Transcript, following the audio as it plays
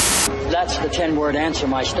That's the 10-word answer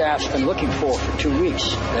my staff's been looking for 2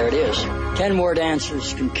 weeks. There it is. 10-word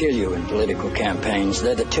answers can kill you in political campaigns.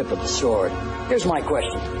 They're the tip of the sword. Here's my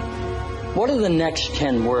question. What are the next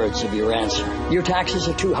 10 words of your answer? Your taxes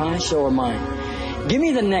are too high, so are mine. Give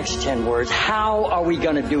me the next 10 words. How are we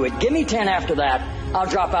going to do it? Give me 10 after that. I'll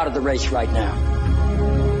drop out of the race right now.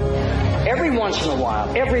 Every once in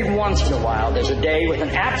a while, there's a day with an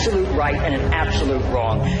absolute right and an absolute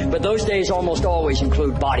wrong. But those days almost always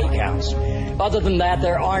include body counts. Other than that,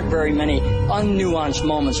 there aren't very many unnuanced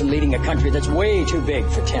moments in leading a country that's way too big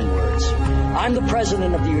for 10 words. I'm the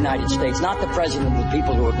president of the United States, not the president of the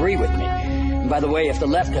people who agree with me. And by the way, if the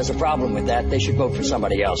left has a problem with that, they should vote for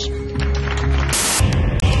somebody else.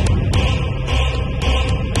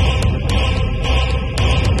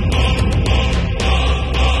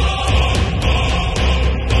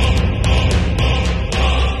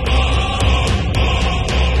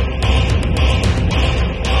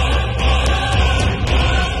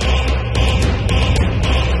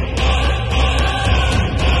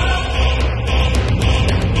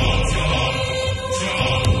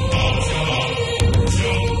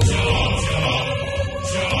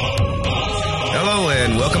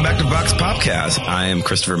 I am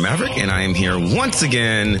Christopher Maverick, and I am here once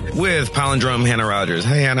again with Palindrome Hannah Rogers.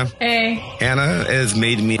 Hey, Hannah. Hey. Hannah has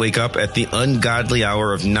made me wake up at the ungodly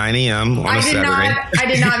hour of 9 a.m. on a Saturday. I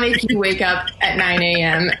did not make you wake up at 9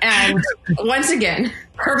 a.m. And once again,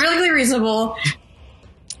 perfectly reasonable,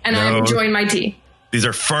 and I'm enjoying my tea. These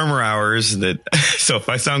are farmer hours so if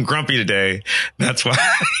I sound grumpy today, that's why.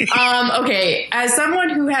 Okay. As someone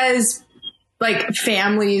who has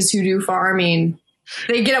families who do farming,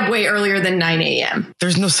 they get up way earlier than 9 a.m.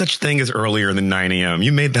 There's no such thing as earlier than 9 a.m.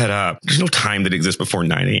 You made that up. There's no time that exists before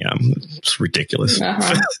 9 a.m. It's ridiculous.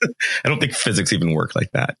 I don't think physics even work like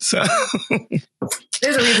that. So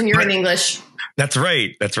there's a reason you're in English. That's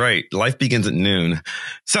right. That's right. Life begins at noon.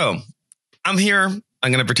 So I'm here.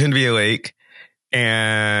 I'm going to pretend to be awake.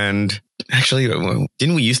 And actually,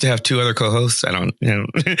 didn't we used to have two other co-hosts? I don't know.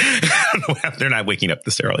 They're not waking up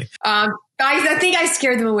this early. I think I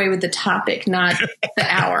scared them away with the topic, not the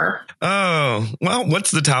hour. Oh, well, what's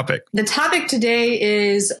the topic? The topic today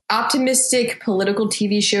is optimistic political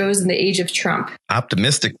TV shows in the age of Trump.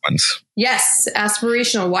 Optimistic ones. Yes,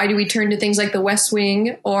 aspirational. Why do we turn to things like The West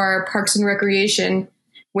Wing or Parks and Recreation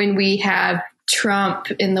when we have Trump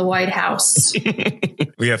in the White House?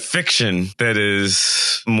 We have fiction that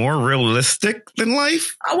is more realistic than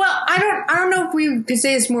life. Well, I don't know if we could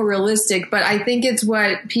say it's more realistic, but I think it's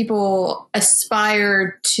what people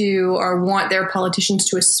aspire to or want their politicians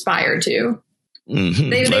to aspire to. Mm-hmm.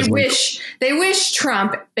 They wish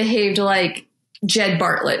Trump behaved like Jed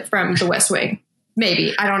Bartlett from The West Wing.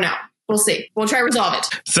 Maybe. I don't know. We'll see. We'll try to resolve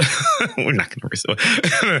it. So we're not going to resolve.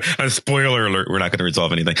 A spoiler alert: we're not going to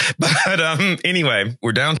resolve anything. But anyway,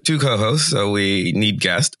 we're down two co-hosts, so we need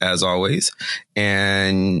guests as always.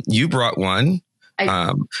 And you brought one.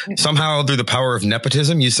 Somehow, through the power of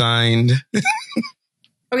nepotism, you signed.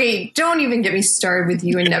 Okay, don't even get me started with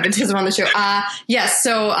you and nepotism on the show. Yes.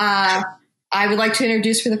 So I would like to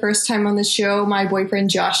introduce for the first time on the show my boyfriend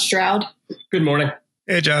Josh Stroud. Good morning.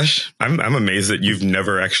 Hey, Josh, I'm amazed that you've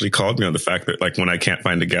never actually called me on the fact that, when I can't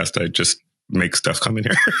find a guest, I just make stuff come in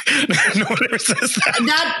here. No one ever says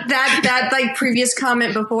that. That previous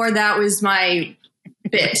comment before that was my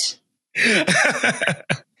bit.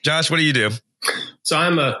 Josh, what do you do? So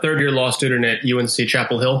I'm a third-year law student at UNC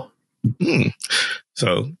Chapel Hill.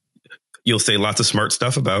 So you'll say lots of smart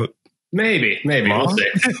stuff about... Maybe. We'll see.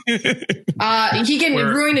 He can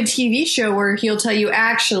ruin a TV show where he'll tell you,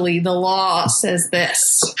 actually, the law says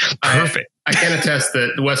this. Perfect. I can attest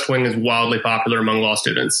that The West Wing is wildly popular among law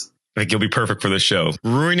students. I think you'll be perfect for this show.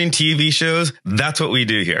 Ruining TV shows, that's what we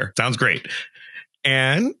do here. Sounds great.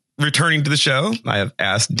 And returning to the show, I have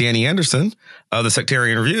asked Danny Anderson of the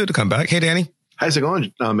Sectarian Review to come back. Hey, Danny. How's it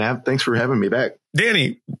going, Matt? Thanks for having me back.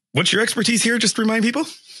 Danny, what's your expertise here? Just to remind people.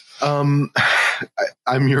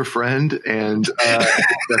 I'm your friend, and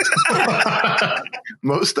that's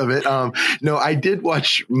most of it. No, I did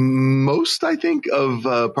watch most, I think, of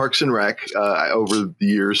Parks and Rec over the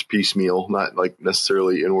years, piecemeal, not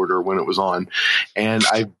necessarily in order when it was on. And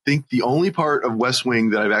I think the only part of West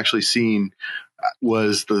Wing that I've actually seen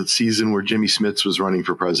was the season where Jimmy Smits was running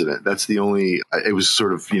for president. That's the only. It was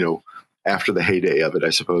sort of, after the heyday of it,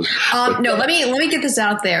 I suppose. Let me get this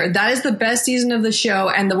out there. That is the best season of the show,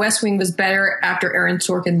 and The West Wing was better after Aaron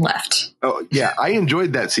Sorkin left. Oh, yeah. I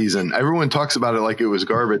enjoyed that season. Everyone talks about it like it was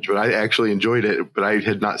garbage, but I actually enjoyed it. But I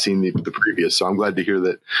had not seen the previous, so I'm glad to hear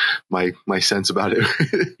that my sense about it.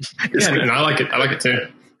 And I like it. I like it too.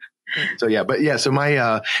 So yeah, but yeah, so my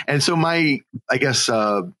I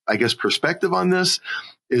guess perspective on this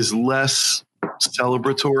is less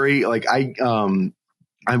celebratory. Like I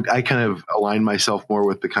kind of align myself more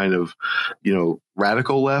with the kind of,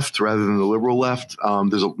 radical left rather than the liberal left.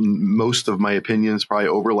 Most of my opinions probably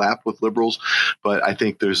overlap with liberals, but I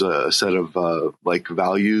think there's a set of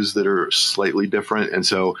values that are slightly different. And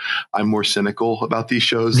so I'm more cynical about these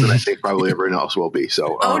shows than I think probably everyone else will be. So,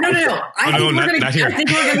 no. I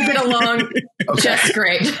think we're going to get along just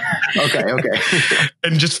great. Okay.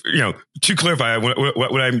 And just, to clarify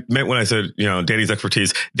what I meant when I said, Danny's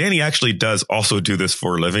expertise, Danny actually does also do this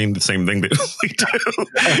for a living, the same thing that we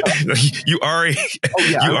do. You are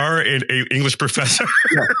you are an English professor.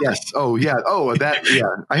 Yes. Oh yeah. Oh, that. Yeah.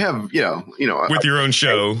 I have. With your own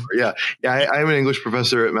show. Yeah. I'm an English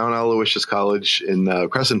professor at Mount Aloysius College in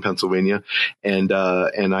Crescent, Pennsylvania, and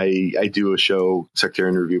I do a show,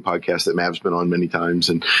 Sectarian Review podcast that Mav's been on many times,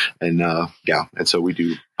 and so we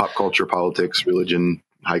do pop culture, politics, religion,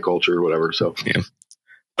 high culture, whatever. So yeah.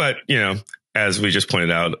 But as we just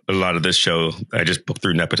pointed out, a lot of this show I just booked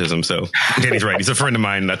through nepotism. So Danny's right. He's a friend of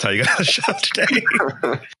mine. That's how you got the show today.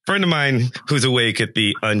 Friend of mine who's awake at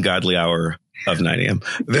the ungodly hour of 9 a.m.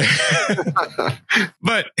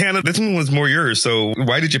 But Hannah, this one was more yours. So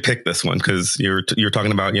why did you pick this one? Because you're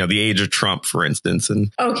talking about, the age of Trump, for instance.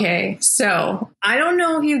 And okay, so I don't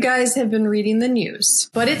know if you guys have been reading the news,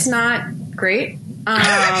 but it's not great.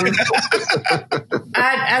 At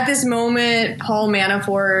this moment, Paul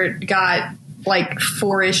Manafort got like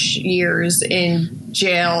 4-ish years in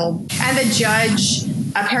jail, and the judge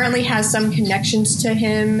apparently has some connections to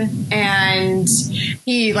him, and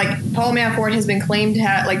he Paul Manafort has been claimed to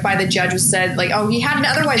have, by the judge was said he had an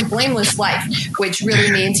otherwise blameless life, which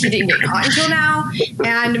really means he didn't get caught until now.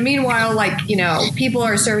 And meanwhile, people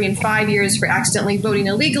are serving 5 years for accidentally voting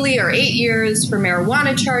illegally, or 8 years for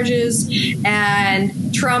marijuana charges,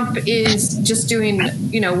 and Trump is just doing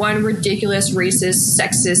one ridiculous racist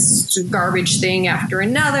sexist garbage thing after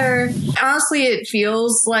another. Honestly, it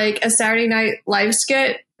feels like a Saturday Night Live skit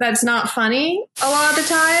that's not funny a lot of the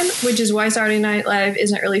time, which is why Saturday Night Live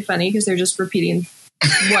isn't really funny, because they're just repeating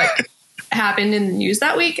what happened in the news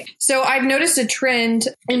that week. So I've noticed a trend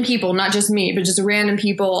in people, not just me, but just random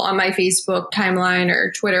people on my Facebook timeline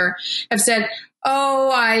or Twitter have said,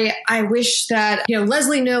 I wish that,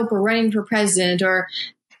 Leslie Knope were running for president, or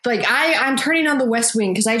I'm turning on the West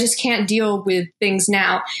Wing because I just can't deal with things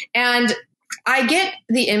now. And I get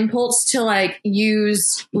the impulse to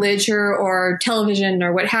use literature or television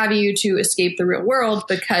or what have you to escape the real world,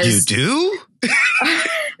 because you do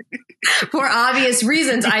for obvious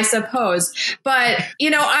reasons, I suppose. But,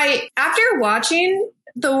 after watching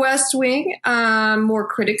The West Wing more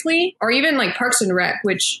critically, or even Parks and Rec,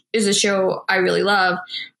 which is a show I really love,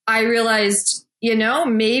 I realized,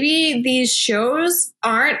 maybe these shows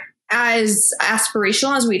aren't as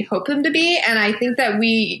aspirational as we'd hope them to be. And I think that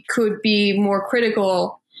we could be more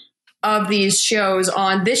critical of these shows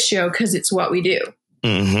on this show, because it's what we do.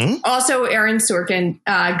 Mm-hmm. Also, Aaron Sorkin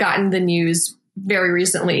got in the news very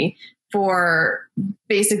recently for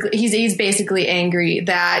he's basically angry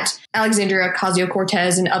that Alexandria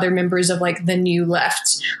Ocasio-Cortez and other members of the New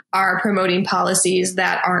Left are promoting policies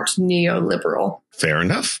that aren't neoliberal. Fair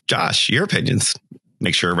enough. Josh, your opinions.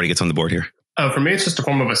 Make sure everybody gets on the board here. For me, it's just a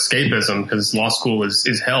form of escapism, because law school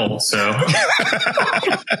is hell. So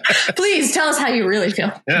please tell us how you really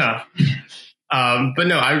feel. Yeah. But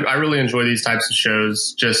no, I really enjoy these types of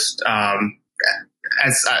shows. Just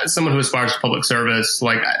as someone who aspires to public service,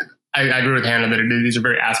 I agree with Hannah that these are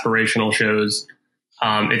very aspirational shows.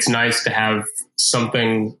 It's nice to have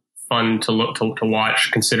something fun to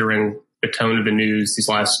watch, considering the tone of the news these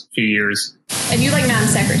last few years. And you like Madam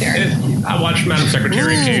Secretary? I watch Madam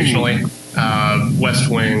Secretary occasionally. West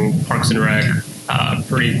Wing, Parks and Rec,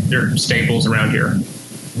 they're staples around here.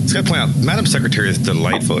 I was going to point out, Madam Secretary is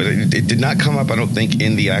delightful. It did not come up, I don't think,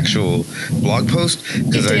 in the actual blog post. It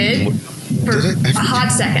did. For a hot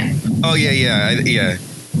second. Oh, yeah.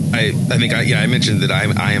 I think I mentioned that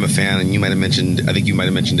I am a fan, and you might have mentioned, I think you might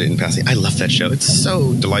have mentioned it in passing. I love that show. It's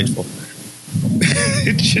so delightful.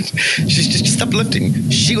 She's just uplifting.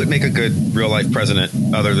 She would make a good real life president,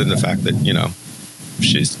 other than the fact that,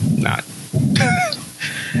 she's not.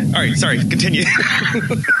 All right, sorry, continue.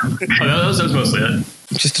 That was mostly it.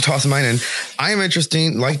 Just to toss mine in, I am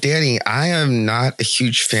interesting. Like Danny, I am not a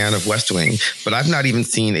huge fan of West Wing, but I've not even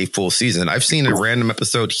seen a full season. I've seen a random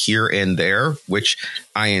episode here and there, which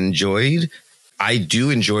I enjoyed. I do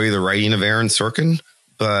enjoy the writing of Aaron Sorkin,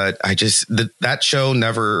 but that show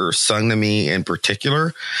never sung to me in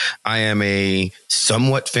particular. I am a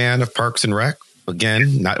somewhat fan of Parks and Rec.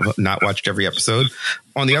 Again, not watched every episode,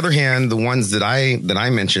 on the other hand, the ones that I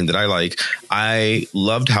mentioned that I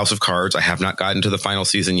loved House of Cards. I have not gotten to the final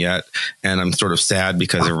season yet, and I'm sort of sad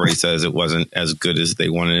because everybody says it wasn't as good as they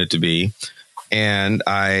wanted it to be. And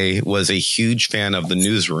I was a huge fan of The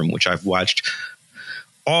Newsroom, which I've watched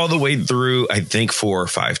all the way through, I think 4 or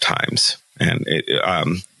 5 times. And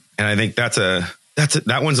I think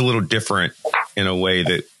that one's a little different in a way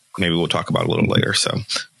that maybe we'll talk about a little later. So,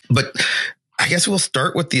 but I guess we'll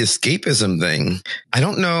start with the escapism thing. I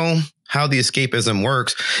don't know how the escapism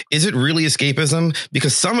works. Is it really escapism?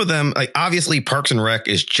 Because some of them, like obviously Parks and Rec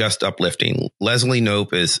is just uplifting. Leslie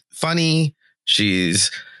Knope is funny.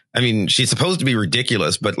 She's supposed to be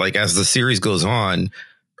ridiculous, but like as the series goes on,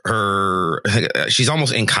 she's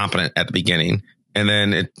almost incompetent at the beginning. And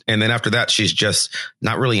then after that, she's just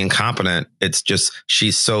not really incompetent. It's just,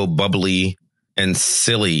 she's so bubbly and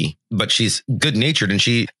silly, but she's good natured.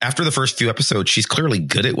 And after the first few episodes, she's clearly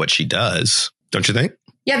good at what she does. Don't you think?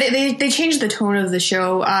 Yeah, they changed the tone of the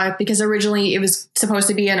show because originally it was supposed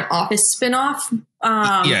to be an Office spinoff.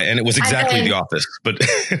 And it was exactly The Office, but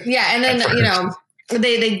yeah. And then,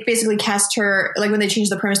 they basically cast her, like when they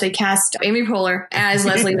changed the premise, they cast Amy Poehler as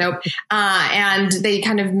Leslie Knope, and they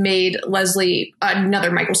kind of made Leslie another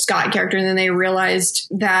Michael Scott character. And then they realized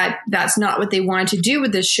that that's not what they wanted to do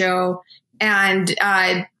with this show. And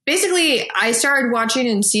basically, I started watching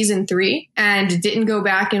in season 3 and didn't go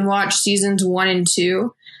back and watch seasons 1 and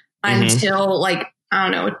 2 until like, I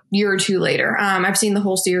don't know, a year or 2 later. I've seen the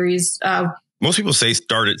whole series. Most people say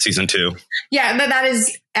start at season 2. Yeah, that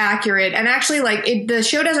is accurate. And actually, like the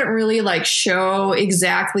show doesn't really like show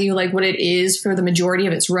exactly like what it is for the majority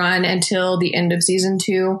of its run until the end of season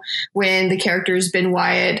 2, when the characters Ben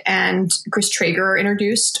Wyatt and Chris Traeger are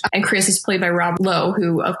introduced. And Chris is played by Rob Lowe,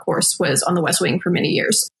 who of course was on The West Wing for many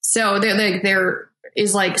years. So there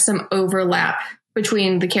is like some overlap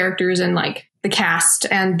between the characters and like the cast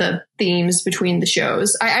and the themes between the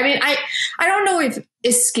shows. I don't know if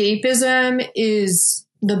escapism is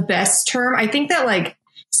the best term. I think that like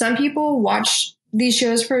some people watch these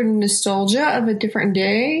shows for nostalgia of a different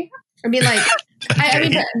day. I mean, like,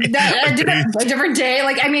 a different day.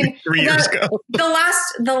 Like, I mean, 3 years ago.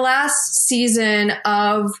 the last season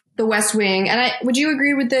of The West Wing, and would you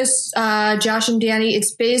agree with this, Josh and Danny?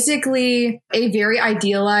 It's basically a very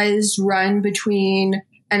idealized run between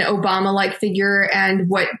an Obama-like figure and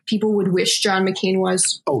what people would wish John McCain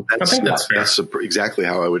was. Oh, that's exactly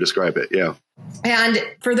how I would describe it. Yeah. And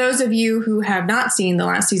for those of you who have not seen the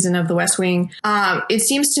last season of The West Wing, it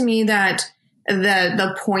seems to me that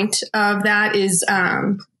the point of that is,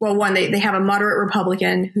 one, they have a moderate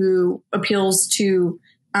Republican who appeals to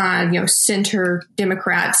center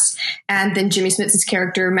Democrats, and then Jimmy Smits'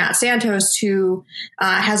 character Matt Santos, who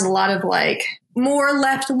has a lot of like more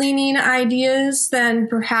left-leaning ideas than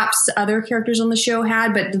perhaps other characters on the show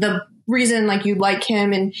had. But the reason like you like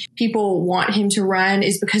him and people want him to run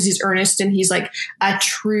is because he's earnest and he's like a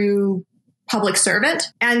true public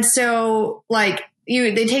servant. And so like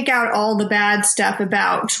they take out all the bad stuff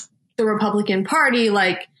about the Republican Party,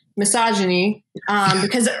 like misogyny,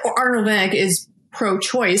 because Arnold Vinnick is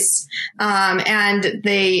pro-choice, and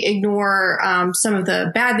they ignore some of the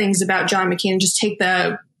bad things about John McCain and just take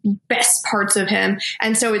the best parts of him.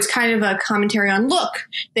 And so it's kind of a commentary on, look,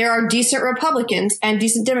 there are decent Republicans and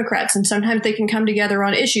decent Democrats, and sometimes they can come together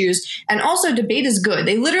on issues. And also debate is good.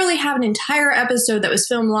 They literally have an entire episode that was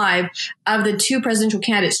filmed live of the 2 presidential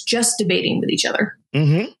candidates just debating with each other,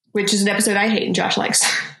 which is an episode I hate and Josh likes.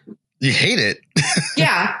 You hate it?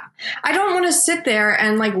 Yeah. I don't want to sit there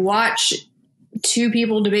and like watch 2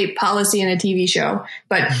 people debate policy in a TV show.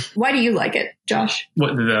 But why do you like it, Josh?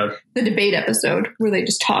 What the debate episode where they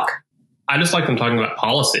just talk? I just like them talking about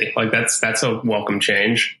policy. Like that's a welcome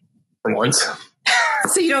change for once.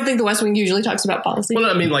 So you don't think The West Wing usually talks about policy? Well,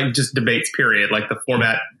 I mean, like just debates, period. Like the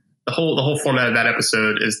format, the whole format of that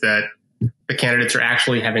episode is that the candidates are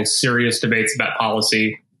actually having serious debates about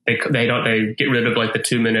policy. They get rid of like the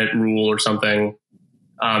 2-minute rule or something,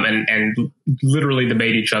 and literally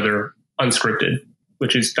debate each other unscripted,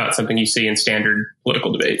 which is not something you see in standard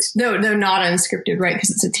political debates. No, they're not unscripted, right?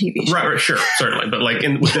 Because it's a TV show. Right, sure, certainly. But like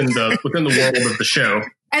within the world of the show.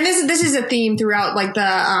 And this is a theme throughout like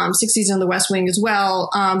the 6 seasons of The West Wing as well,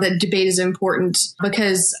 that debate is important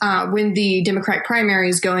because when the Democratic primary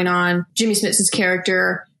is going on, Jimmy Smits'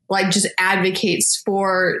 character like just advocates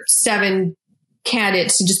for 7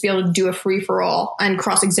 candidates to just be able to do a free-for-all and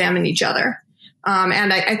cross-examine each other.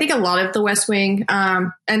 And I think a lot of The West Wing,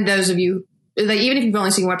 and those of you like, even if you've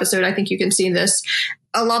only seen one episode, I think you can see this.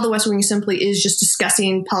 A lot of The West Wing simply is just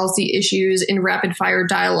discussing policy issues in rapid fire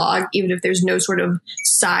dialogue, even if there's no sort of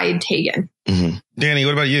side taken. Mm-hmm. Danny,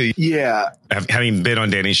 what about you? Yeah. Having been on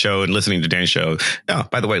Danny's show and listening to Danny's show. Oh,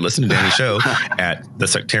 by the way, listen to Danny's show at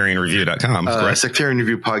thesectarianreview.com.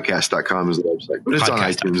 Sectarianreviewpodcast.com is the website, but it's on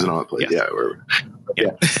iTunes and all that place. Yeah.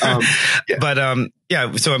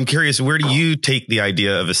 Yeah. So I'm curious, where do you take the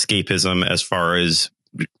idea of escapism as far as,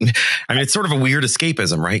 I mean, it's sort of a weird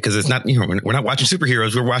escapism, right? Because it's not, we're not watching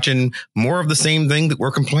superheroes. We're watching more of the same thing that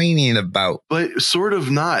we're complaining about. But sort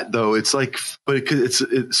of not, though. It's like, but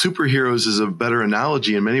superheroes is a better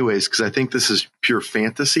analogy in many ways, because I think this is pure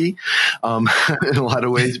fantasy in a lot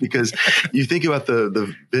of ways, because you think about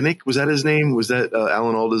the Vinnick, was that his name? Was that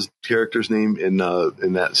Alan Alda's character's name in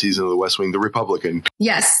that season of The West Wing, the Republican?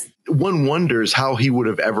 Yes. One wonders how he would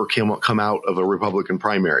have ever come out of a Republican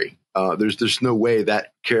primary. There's no way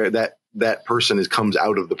that person comes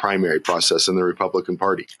out of the primary process in the Republican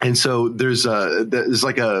Party. And so there's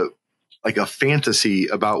like a fantasy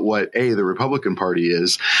about what the Republican Party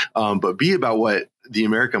is, but B, about what the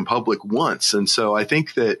American public wants. And so I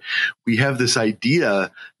think that we have this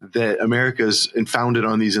idea that America is founded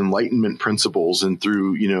on these Enlightenment principles, and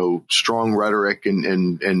through, strong rhetoric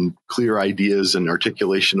and clear ideas and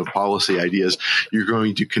articulation of policy ideas, you're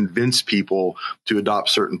going to convince people to adopt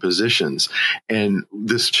certain positions. And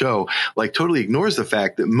this show totally ignores the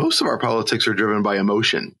fact that most of our politics are driven by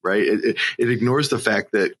emotion, right? It ignores the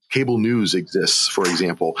fact that cable news exists, for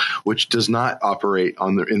example, which does not operate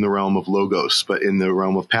in the realm of logos, but in the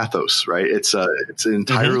realm of pathos, right? It's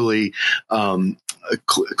entirely a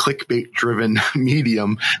clickbait driven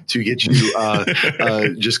medium to get you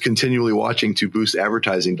just continually watching to boost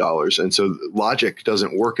advertising dollars. And so logic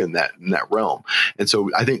doesn't work in that realm. And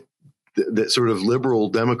so I think that sort of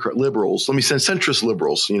liberals, centrist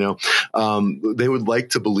liberals, they would like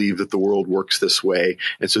to believe that the world works this way.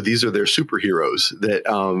 And so these are their superheroes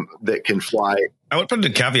that can fly. I would put a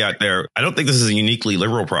caveat there. I don't think this is a uniquely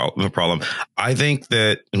liberal problem. I think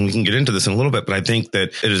that, and we can get into this in a little bit, but I think that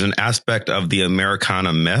it is an aspect of the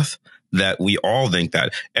Americana myth that we all think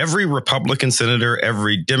that. Every Republican senator,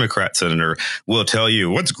 every Democrat senator will tell you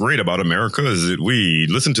what's great about America is that we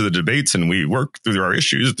listen to the debates and we work through our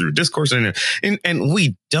issues through discourse. And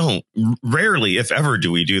we don't. Rarely, if ever,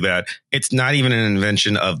 do we do that. It's not even an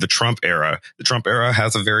invention of the Trump era. The Trump era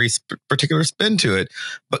has a very particular spin to it.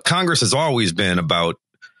 But Congress has always been about,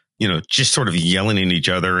 just sort of yelling at each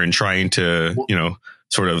other and trying to,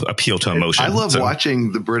 sort of appeal to emotion. I love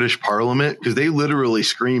watching the British Parliament because they literally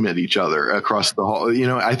scream at each other across the hall.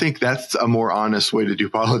 I think that's a more honest way to do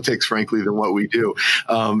politics, frankly, than what we do.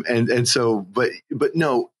 So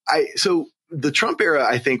the Trump era,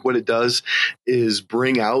 I think what it does is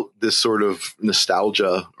bring out this sort of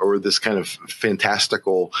nostalgia or this kind of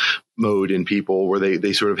fantastical mode in people where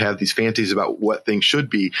they sort of have these fantasies about what things should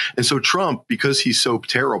be. And so Trump, because he's so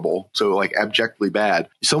terrible, so abjectly bad,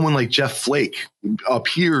 someone like Jeff Flake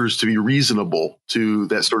appears to be reasonable to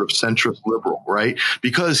that sort of centrist liberal, right?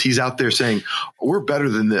 Because he's out there saying, we're better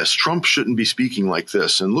than this. Trump shouldn't be speaking like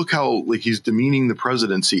this. And look how he's demeaning the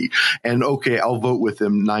presidency. And okay, I'll vote with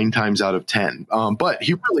him 9 times out of 10. But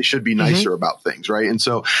he really should be nicer about things, right? And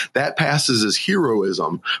so that passes as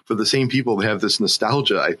heroism for the same people that have this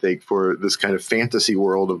nostalgia, I think, for this kind of fantasy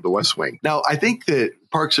world of the West Wing. Now, I think that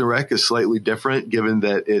Parks and Rec is slightly different, given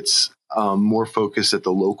that it's more focused at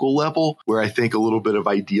the local level, where I think a little bit of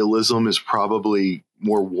idealism is probably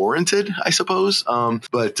more warranted, I suppose. So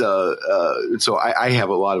I have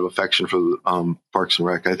a lot of affection for Parks and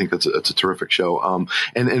Rec. I think it's a terrific show.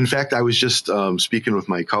 And in fact, I was just speaking with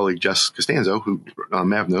my colleague Jess Costanzo, who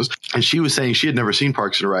Mav knows, and she was saying she had never seen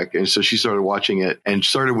Parks and Rec, and so she started watching it and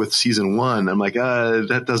started with season 1. I'm like,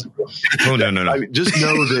 that doesn't. Oh no! Just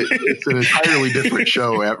know that it's an entirely different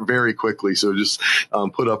show very quickly. So just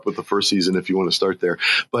put up with the first season if you want to start there.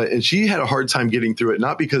 And she had a hard time getting through it,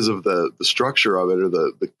 not because of the structure of it or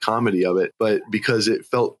the comedy of it, but because it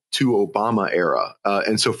felt too Obama era.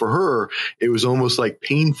 And so for her, it was almost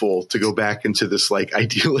painful to go back into this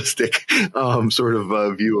idealistic sort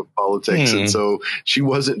of view of politics. And so she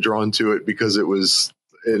wasn't drawn to it because it was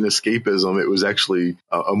an escapism. It was actually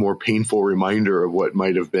a more painful reminder of what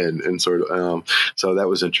might have been, and sort of so that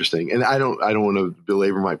was interesting. And I don't want to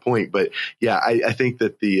belabor my point, but yeah, I think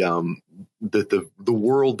that the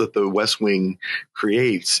world that the West Wing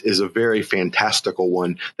creates is a very fantastical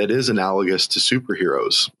one that is analogous to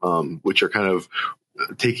superheroes, which are kind of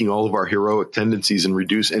taking all of our heroic tendencies and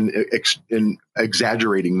and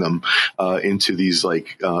exaggerating them into these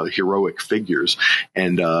like heroic figures.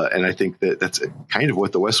 And I think that's kind of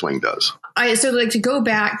what The West Wing does. So like to go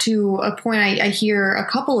back to a point I hear a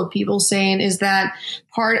couple of people saying is that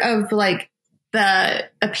part of like the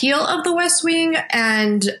appeal of The West Wing,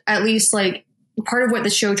 and at least like part of what the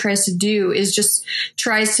show tries to do, is just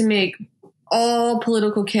tries to make all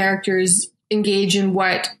political characters engage in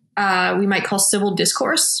what we might call civil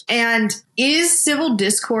discourse. And is civil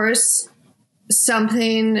discourse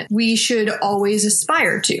something we should always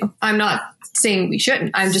aspire to? I'm not saying we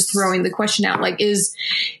shouldn't. I'm just throwing the question out. Like, is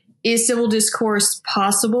civil discourse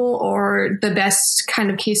possible, or the best kind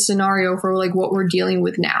of case scenario for like what we're dealing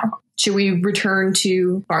with now? Should we return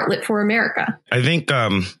to Bartlett for America? I think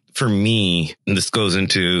for me, and this goes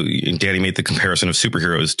into, Danny made the comparison of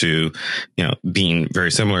superheroes to, being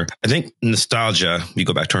very similar. I think nostalgia, we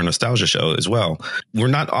go back to our nostalgia show as well. We're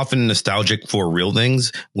not often nostalgic for real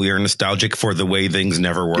things. We are nostalgic for the way things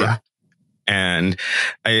never were. Yeah. And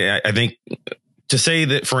I think to say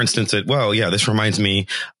that, for instance, that, well, yeah, this reminds me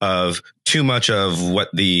of too much of what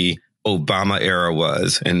the Obama era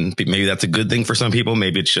was. And maybe that's a good thing for some people.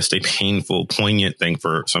 Maybe it's just a painful, poignant thing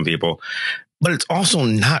for some people. But it's also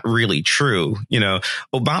not really true.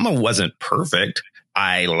 Obama wasn't perfect.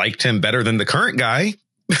 I liked him better than the current guy.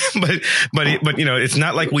 but it's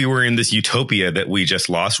not like we were in this utopia that we just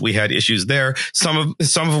lost. We had issues there, some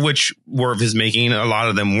of which were of his making. A lot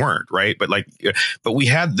of them weren't, right? But we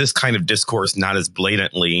had this kind of discourse not as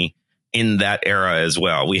blatantly in that era as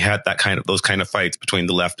well. We had those kind of fights between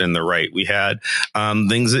the left and the right. We had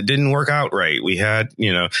things that didn't work out right. We had,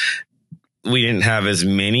 we didn't have as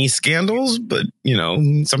many scandals, but,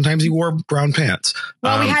 sometimes he wore brown pants.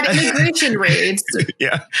 Well, we had immigration raids.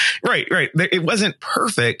 Yeah, right. It wasn't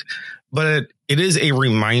perfect, but it is a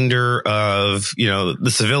reminder of,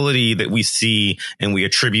 the civility that we see and we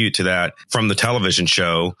attribute to that from the television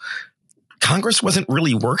show. Congress wasn't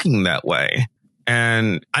really working that way.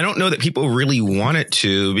 And I don't know that people really want it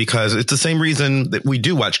to, because it's the same reason that we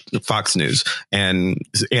do watch Fox News and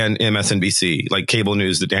MSNBC, like cable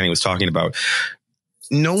news that Danny was talking about.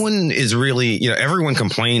 No one is really, everyone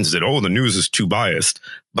complains that, the news is too biased,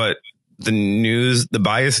 but the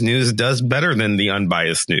biased news does better than the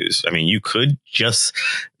unbiased news. I mean, you could just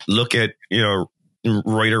look at,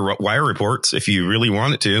 Reuters wire reports if you really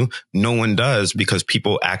wanted to. No one does, because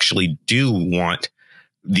people actually do want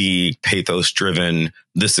the pathos driven,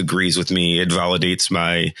 this agrees with me, it validates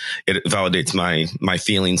my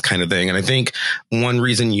feelings kind of thing. And I think one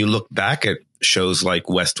reason you look back at shows like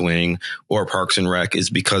West Wing or Parks and Rec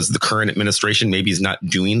is because the current administration maybe is not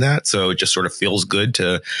doing that. So it just sort of feels good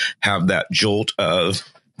to have that jolt of,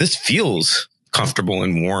 this feels comfortable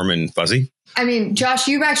and warm and fuzzy. I mean, Josh,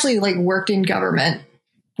 you've actually worked in government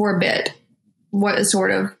for a bit. What is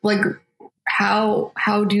sort of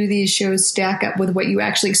how do these shows stack up with what you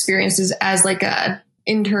actually experienced as a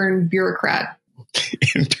intern bureaucrat?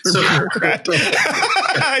 Bureaucrat.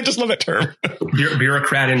 I just love that term.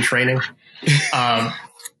 Bureaucrat in training.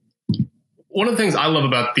 One of the things I love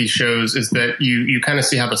about these shows is that you kind of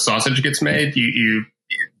see how the sausage gets made.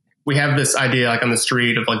 We have this idea on the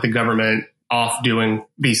street of the government off doing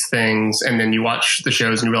these things, and then you watch the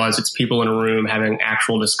shows and you realize it's people in a room having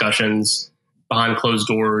actual discussions behind closed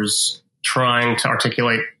doors, trying to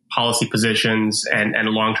articulate policy positions and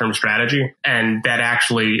a long-term strategy. And that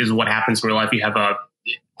actually is what happens in real life. You have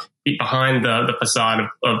behind the facade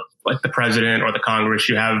of the president or the Congress,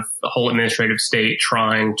 you have the whole administrative state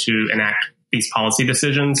trying to enact these policy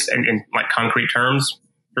decisions in concrete terms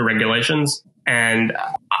through regulations. And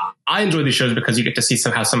I enjoy these shows because you get to see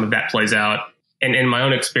how some of that plays out. And in my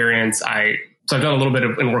own experience, I've done a little bit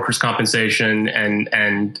in workers' compensation and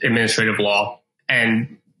administrative law.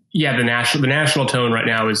 And yeah, the national tone right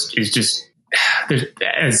now is just,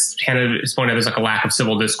 as Hannah has pointed out, there's a lack of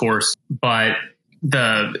civil discourse, but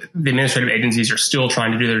the administrative agencies are still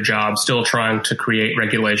trying to do their job, still trying to create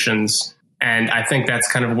regulations. And I think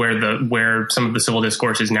that's kind of where some of the civil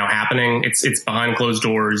discourse is now happening. It's behind closed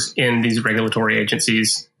doors in these regulatory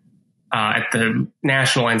agencies at the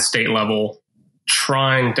national and state level,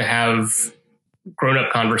 trying to have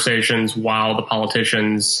grown-up conversations while the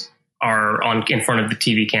politicians are in front of the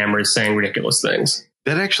TV cameras saying ridiculous things.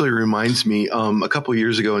 That actually reminds me, a couple of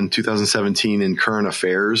years ago in 2017 in Current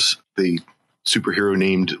Affairs, the superhero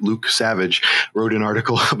named Luke Savage wrote an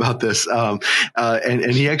article about this.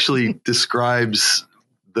 And he actually describes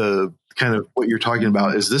the kind of what you're talking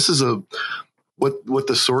about is this is what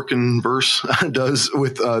the Sorkin verse does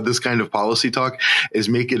with this kind of policy talk is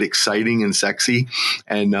make it exciting and sexy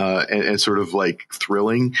and sort of like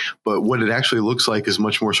thrilling. But what it actually looks like is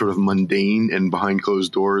much more sort of mundane and behind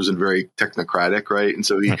closed doors and very technocratic, right? And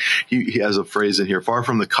so he has a phrase in here: far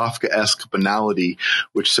from the Kafkaesque banality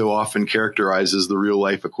which so often characterizes the real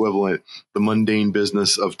life equivalent, the mundane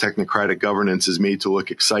business of technocratic governance is made to look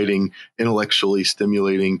exciting, intellectually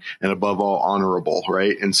stimulating, and above all honorable,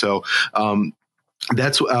 right? And so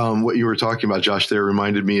that's what you were talking about, Josh, there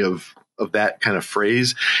reminded me of that kind of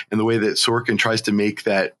phrase and the way that Sorkin tries to make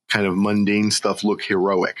that kind of mundane stuff look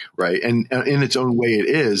heroic, right? And in its own way it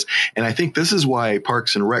is. And I think this is why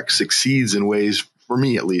Parks and Rec succeeds in ways, for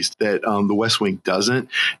me at least, that The West Wing doesn't,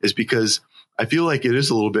 is because I feel like it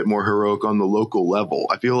is a little bit more heroic on the local level.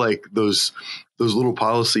 I feel like those little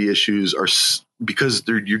policy issues are because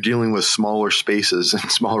you're dealing with smaller spaces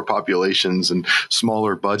and smaller populations and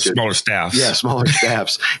smaller budgets, smaller staffs. Yeah, smaller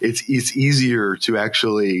staffs. It's easier to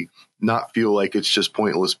actually not feel like it's just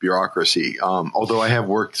pointless bureaucracy. Although I have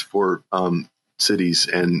worked for cities,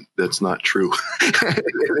 and that's not true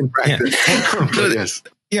in practice. Yeah. Yes.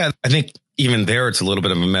 Yeah, I think even there, it's a little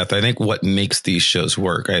bit of a myth. I think what makes these shows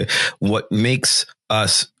work, what makes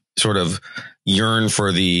us sort of yearn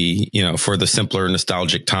for the simpler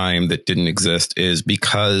nostalgic time that didn't exist, is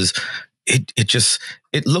because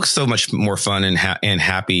it looks so much more fun and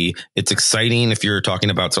happy. It's exciting if you're talking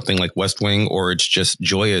about something like West Wing, or it's just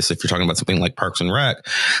joyous if you're talking about something like Parks and Rec.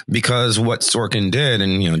 Because what Sorkin did,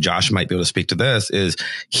 and Josh might be able to speak to this, is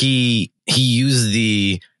he used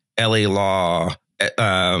the LA Law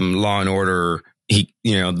and Order,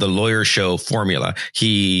 the lawyer show formula.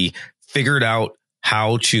 He figured out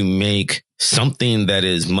how to make something that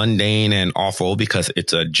is mundane and awful because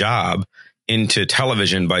it's a job into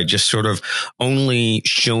television by just sort of only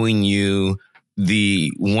showing you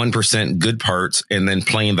the 1% good parts and then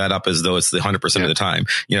playing that up as though it's the 100% of the time.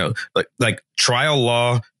 Like Trial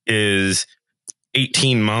Law is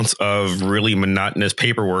 18 months of really monotonous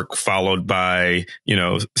paperwork followed by,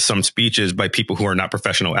 some speeches by people who are not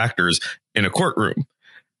professional actors in a courtroom.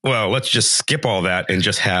 Well, let's just skip all that and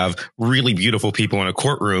just have really beautiful people in a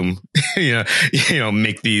courtroom,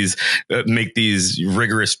 make these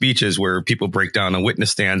rigorous speeches where people break down on witness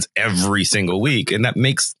stands every single week. And that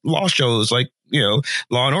makes law shows like, Law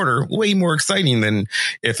and Order way more exciting than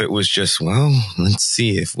if it was just, well, let's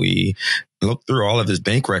see if we look through all of his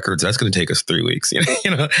bank records. That's going to take us 3 weeks.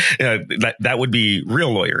 That would be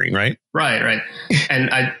real lawyering, right? Right. And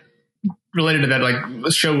I related to that, like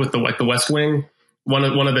the show with the West Wing. One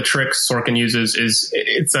of the tricks Sorkin uses is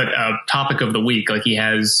it's a topic of the week. Like he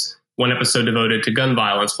has one episode devoted to gun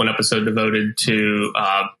violence, one episode devoted to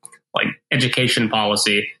like education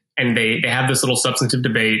policy, and they have this little substantive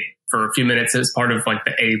debate for a few minutes as part of like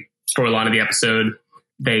a storyline of the episode.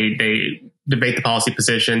 They debate the policy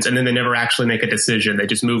positions, and then they never actually make a decision. They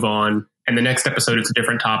just move on, and the next episode it's a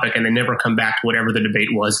different topic, and they never come back to whatever the debate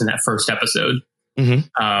was in that first episode.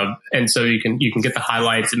 Mm-hmm. And so you can get the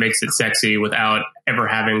highlights. It makes it sexy without ever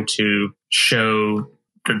having to show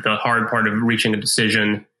the hard part of reaching a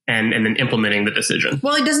decision and then implementing the decision.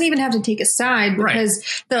 Well, it doesn't even have to take a side,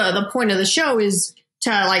 because the point of the show is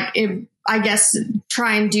to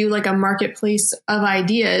try and do like a marketplace of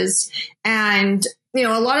ideas. And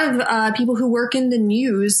a lot of people who work in the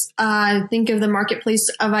news think of the marketplace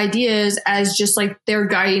of ideas as just like their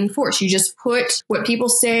guiding force. You just put what people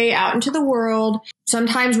say out into the world,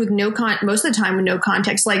 sometimes with most of the time with no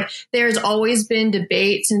context. Like there's always been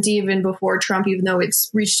debate since even before Trump, even though it's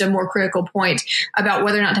reached a more critical point, about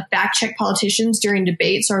whether or not to fact check politicians during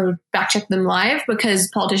debates or fact check them live, because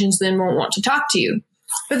politicians then won't want to talk to you.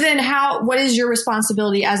 But then what is your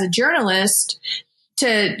responsibility as a journalist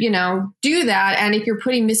to, do that? And if you're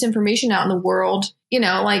putting misinformation out in the world,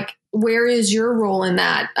 where is your role in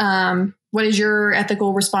that? What is your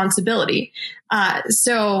ethical responsibility?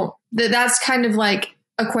 So that's kind of like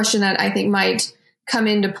a question that I think might come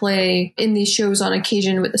into play in these shows on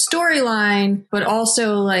occasion with the storyline, but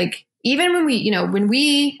also like, even when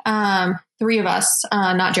we, three of us,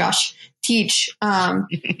 not Josh, teach, how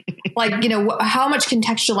much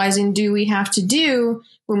contextualizing do we have to do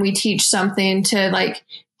when we teach something to like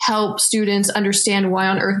help students understand why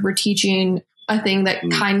on earth we're teaching a thing that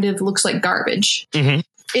kind of looks like garbage. Mm-hmm.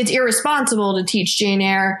 It's irresponsible to teach Jane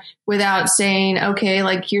Eyre without saying, okay,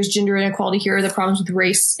 like here's gender inequality, here are the problems with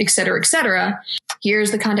race, et cetera, et cetera.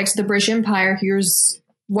 Here's the context of the British Empire. Here's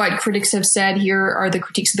what critics have said. Here are the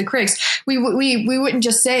critiques of the critics. We wouldn't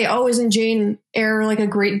just say, oh, isn't Jane Eyre like a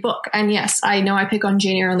great book? And yes, I know I pick on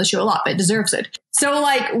Jane Eyre on the show a lot, but it deserves it. So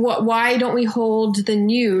like, why don't we hold the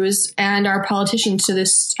news and our politicians to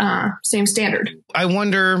this same standard? I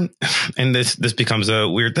wonder, and this becomes a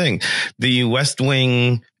weird thing. The West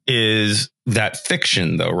Wing is that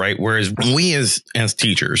fiction, though, right? Whereas we as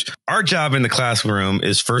teachers, our job in the classroom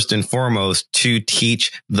is first and foremost to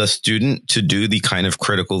teach the student to do the kind of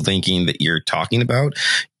critical thinking that you're talking about.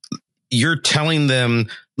 You're telling them,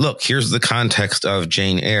 look, here's the context of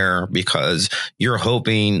Jane Eyre, because you're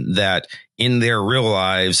hoping that in their real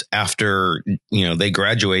lives, after, they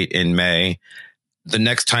graduate in May, the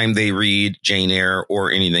next time they read Jane Eyre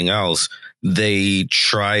or anything else, they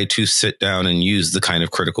try to sit down and use the kind of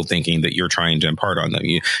critical thinking that you're trying to impart on them.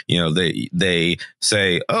 They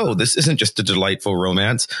say, oh, this isn't just a delightful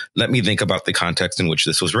romance. Let me think about the context in which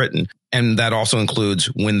this was written. And that also includes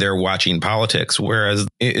when they're watching politics, whereas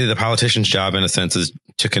the politician's job, in a sense, is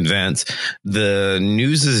to convince. The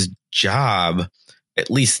news's job, at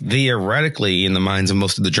least theoretically in the minds of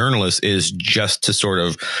most of the journalists, is just to sort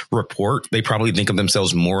of report. They probably think of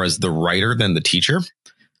themselves more as the writer than the teacher.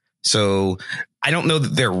 So I don't know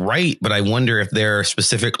that they're right, but I wonder if they're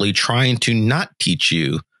specifically trying to not teach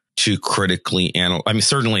you to critically analyze. I mean,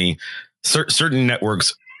 certainly certain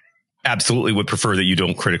networks absolutely would prefer that you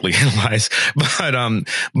don't critically analyze,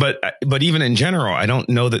 but even in general, I don't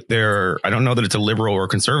know that it's a liberal or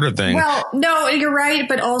conservative thing. Well, no, you're right.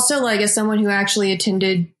 But also, like, as someone who actually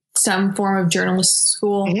attended some form of journalist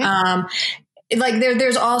school,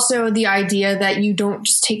 there's also the idea that you don't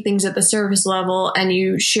just take things at the surface level and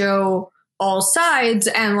you show all sides.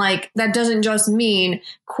 And like, that doesn't just mean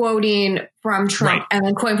quoting from Trump and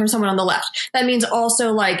then quoting from someone on the left. That means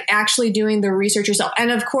also like actually doing the research yourself. And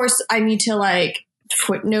of course I need to like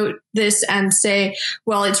footnote this and say,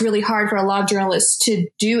 well, it's really hard for a lot of journalists to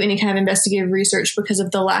do any kind of investigative research because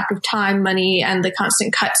of the lack of time, money, and the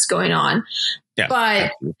constant cuts going on. Yeah,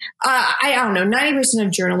 but I don't know. 90%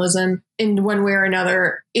 of journalism, in one way or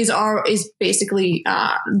another, is basically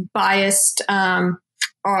biased.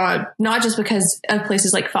 Not just because of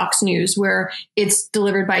places like Fox News, where it's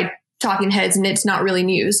delivered by talking heads and it's not really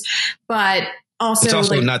news, but also it's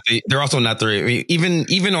also they're also not the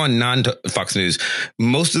even on non-Fox News.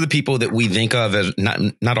 Most of the people that we think of as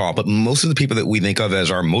not all, but most of the people that we think of as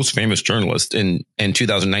our most famous journalists in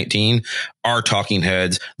 2019 are talking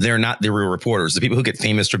heads. They're not the real reporters. The people who get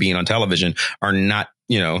famous for being on television are not.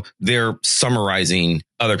 They're summarizing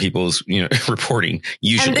other people's, reporting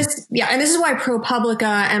usually. And this is why ProPublica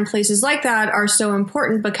and places like that are so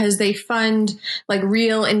important, because they fund like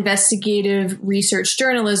real investigative research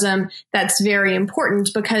journalism. That's very important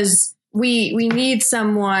because we need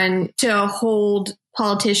someone to hold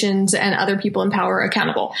politicians and other people in power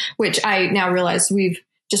accountable, which I now realize we've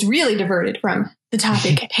just really diverted from the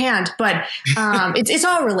topic at hand, but it's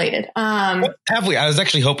all related. Have we? I was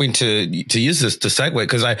actually hoping to use this to segue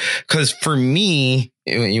because for me,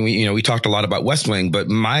 we talked a lot about West Wing, but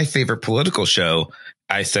my favorite political show,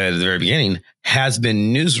 I said at the very beginning, has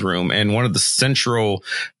been Newsroom, and one of the central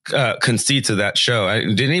conceits of that show.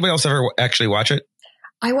 Did anybody else ever actually watch it?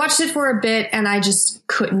 I watched it for a bit, and I just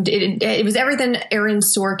couldn't. It was everything Aaron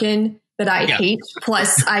Sorkin that I hate.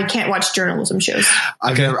 Plus, I can't watch journalism shows.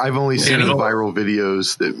 I've only seen the viral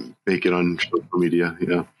videos that make it on social media.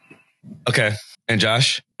 Okay. And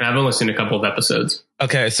Josh? I've only seen a couple of episodes.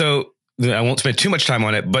 Okay. So I won't spend too much time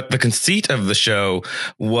on it, but the conceit of the show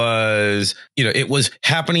was, it was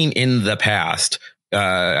happening in the past.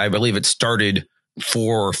 I believe it started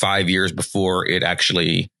 4 or 5 years before it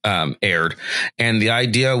actually aired. And the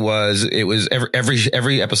idea was it was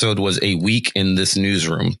every episode was a week in this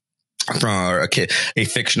newsroom from a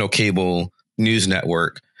fictional cable news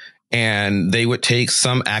network. And they would take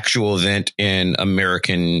some actual event in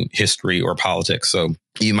American history or politics. So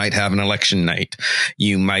you might have an election night.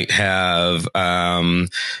 You might have one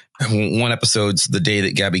episode's the day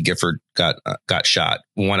that Gabby Gifford got shot.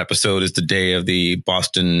 One episode is the day of the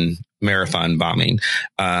Boston Marathon bombing.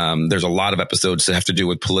 There's a lot of episodes that have to do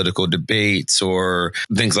with political debates or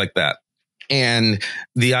things like that. And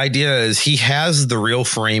the idea is he has the real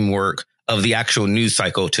framework of the actual news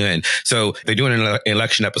cycle to end. So they do an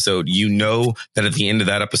election episode. That at the end of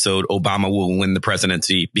that episode, Obama will win the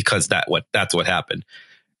presidency because that's what happened.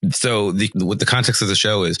 So what the context of the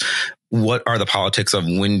show is, what are the politics of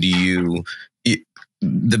when do you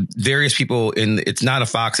the various people it's not a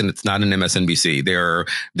Fox and it's not an MSNBC.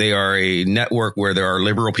 They are a network where there are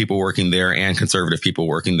liberal people working there and conservative people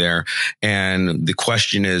working there. And the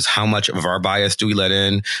question is, how much of our bias do we let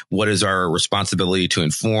in? What is our responsibility to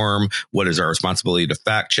inform? What is our responsibility to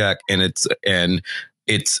fact check? And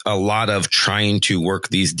it's a lot of trying to work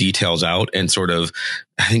these details out and sort of,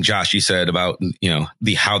 I think, Josh, you said about,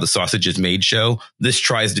 the How the Sausage is Made show. This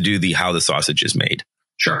tries to do the How the Sausage is Made.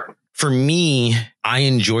 Sure. For me, I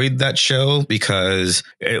enjoyed that show because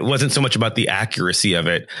it wasn't so much about the accuracy of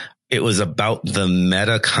it. It was about the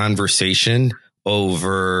meta conversation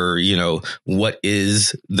over, what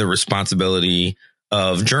is the responsibility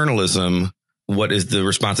of journalism? What is the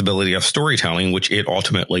responsibility of storytelling, which it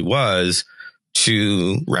ultimately was,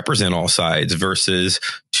 to represent all sides versus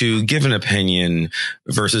to give an opinion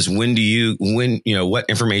versus what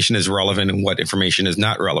information is relevant and what information is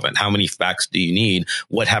not relevant. How many facts do you need?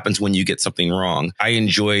 What happens when you get something wrong? I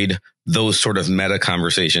enjoyed those sort of meta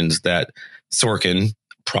conversations that Sorkin,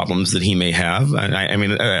 problems that he may have.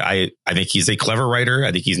 I think he's a clever writer.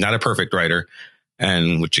 I think he's not a perfect writer.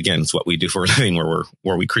 And which, again, is what we do for a living,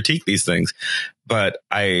 where we critique these things. But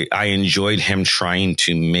I enjoyed him trying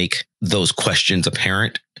to make those questions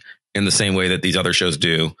apparent in the same way that these other shows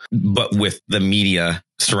do, but with the media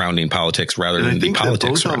surrounding politics rather than the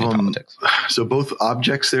politics surrounding politics. So both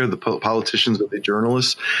objects there, the politicians and the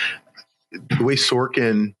journalists, the way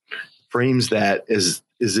Sorkin frames that is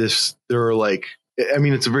if they're like,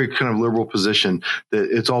 it's a very kind of liberal position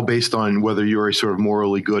that it's all based on whether you're a sort of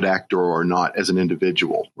morally good actor or not as an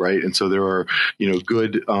individual, right? And so there are,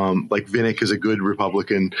 good, like Vinnick is a good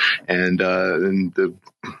Republican, and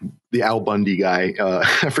the Al Bundy guy,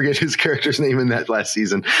 I forget his character's name in that last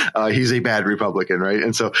season. He's a bad Republican, right?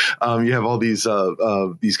 And so you have all these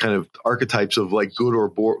kind of archetypes of like good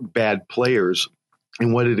or bad players,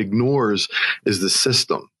 and what it ignores is the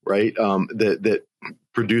system, right? That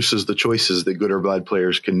produces the choices that good or bad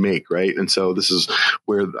players can make, right? And so this is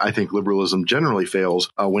where I think liberalism generally fails.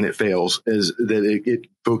 When it fails, is that it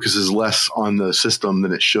focuses less on the system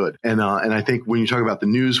than it should. And I think when you talk about the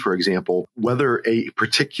news, for example, whether a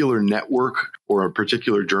particular network or a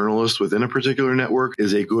particular journalist within a particular network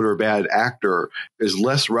is a good or bad actor is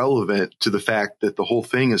less relevant to the fact that the whole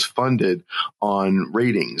thing is funded on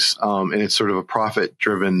ratings, and it's sort of a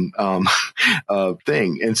profit-driven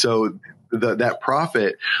thing. And so that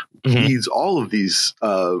profit leads all of these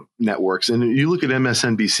networks. And you look at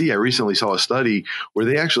MSNBC, I recently saw a study where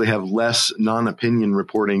they actually have less non-opinion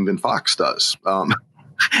reporting than Fox does.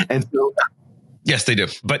 And so, yes, they do.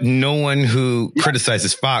 But no one who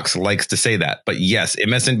criticizes Fox likes to say that. But yes,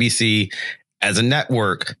 MSNBC as a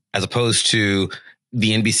network, as opposed to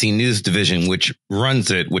the NBC News division, which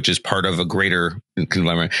runs it, which is part of a greater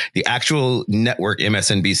conglomerate, the actual network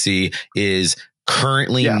MSNBC is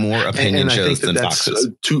currently more opinion shows than Fox is.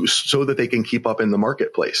 So that they can keep up in the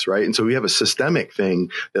marketplace, right? And so we have a systemic thing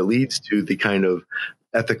that leads to the kind of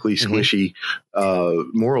ethically squishy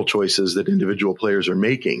moral choices that individual players are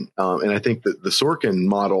making. And I think that the Sorkin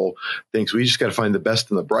model thinks we just got to find the best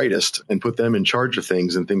and the brightest and put them in charge of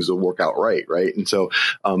things, and things will work out right. Right. And so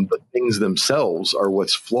the things themselves are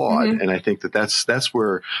what's flawed. And I think that that's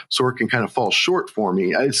where Sorkin kind of falls short for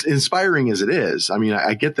me. It's inspiring as it is.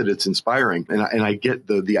 I get that it's inspiring, and I get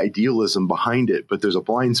the idealism behind it, but there's a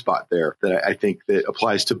blind spot there that I think that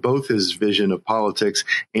applies to both his vision of politics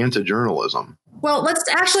and to journalism. Well, let's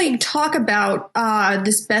actually talk about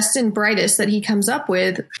this best and brightest that he comes up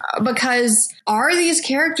with, because are these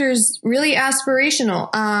characters really aspirational?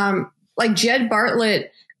 Like Jed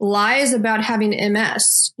Bartlett lies about having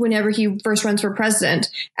MS whenever he first runs for president,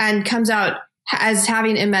 and comes out as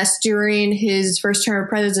having MS during his first term of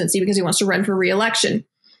presidency because he wants to run for re-election.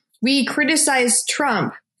 We criticize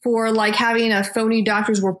Trump for like having a phony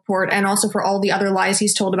doctor's report, and also for all the other lies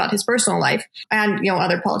he's told about his personal life, and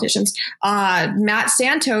other politicians. Matt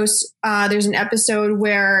Santos, there's an episode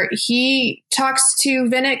where he talks to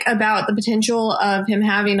Vinnick about the potential of him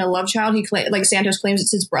having a love child. Santos claims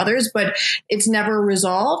it's his brother's, but it's never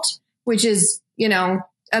resolved, which is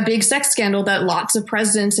a big sex scandal that lots of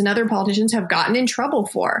presidents and other politicians have gotten in trouble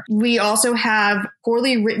for. We also have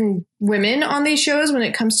poorly written women on these shows when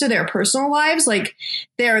it comes to their personal lives. Like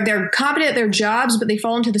they're competent at their jobs, but they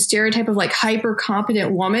fall into the stereotype of like hyper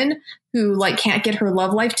competent woman who like can't get her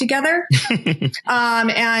love life together.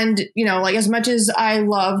 And like as much as I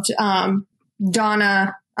loved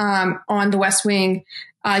Donna on The West Wing,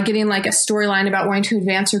 getting like a storyline about wanting to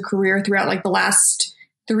advance her career throughout like the last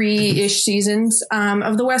 3-ish seasons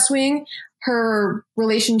of The West Wing, her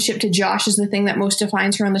relationship to Josh is the thing that most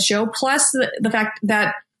defines her on the show. Plus the fact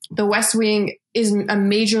that The West Wing is a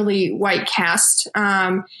majorly white cast,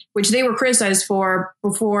 which they were criticized for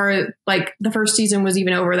before like the first season was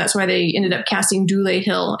even over. That's why they ended up casting Dule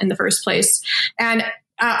Hill in the first place. And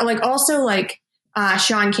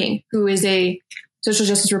Sean King, who is a social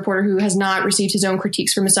justice reporter who has not received his own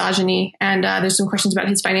critiques for misogyny. And there's some questions about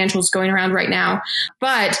his financials going around right now.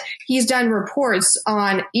 But he's done reports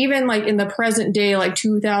on even like in the present day, like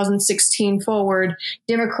 2016 forward,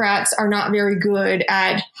 Democrats are not very good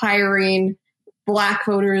at hiring Black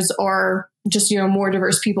voters or just, more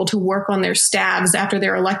diverse people to work on their staffs after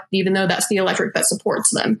they're elected, even though that's the electorate that supports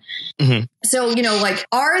them. Mm-hmm. So,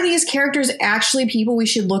 are these characters actually people we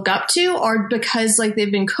should look up to, or because like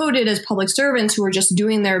they've been coded as public servants who are just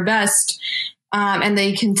doing their best and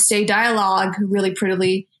they can say dialogue really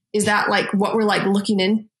prettily? Is that like what we're like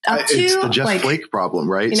looking up to? It's the Jeff Flake problem,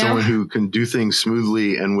 right? Someone who can do things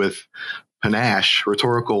smoothly and with panache,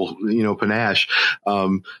 rhetorical, panache,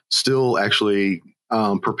 still actually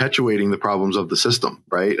perpetuating the problems of the system,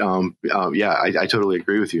 right? I totally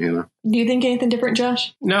agree with you, Hannah. Do you think anything different,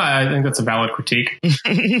 Josh? No, I think that's a valid critique.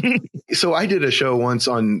 So I did a show once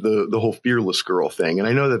on the whole fearless girl thing, and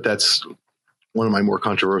I know that's one of my more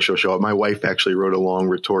controversial shows. My wife actually wrote a long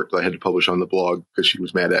retort that I had to publish on the blog because she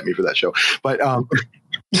was mad at me for that show. But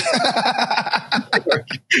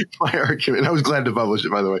my argument, I was glad to publish it,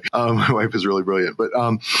 by the way. My wife is really brilliant. But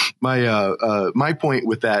my point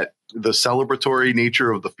with that, the celebratory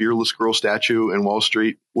nature of the fearless girl statue in Wall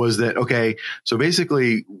Street was that, okay, so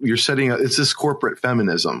basically you're setting up, it's this corporate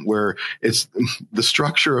feminism where it's the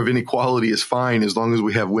structure of inequality is fine as long as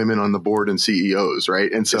we have women on the board and CEOs,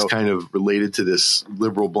 right? And so it's kind of related to this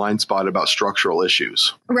liberal blind spot about structural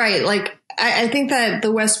issues. Right. Like, I think that the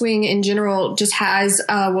West Wing in general just has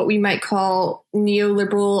what we might call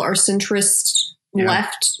neoliberal or centrist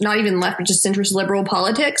left, not even left, but just centrist liberal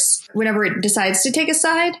politics whenever it decides to take a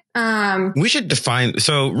side. We should define.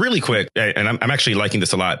 So really quick, and I'm actually liking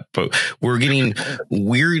this a lot, but we're getting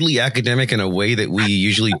weirdly academic in a way that we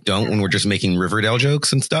usually don't when we're just making Riverdale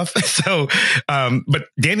jokes and stuff. So, but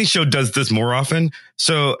Danny's show does this more often.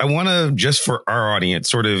 So I want to, just for our audience,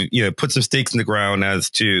 sort of, put some stakes in the ground as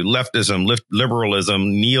to leftism,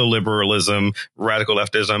 liberalism, neoliberalism, radical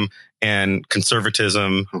leftism, and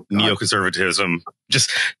conservatism, neoconservatism,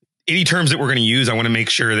 just any terms that we're going to use. I want to make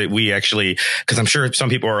sure that we actually, because I'm sure some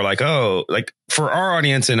people are like, oh, like for our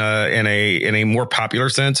audience in a more popular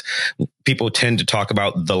sense, people tend to talk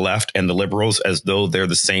about the left and the liberals as though they're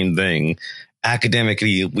the same thing.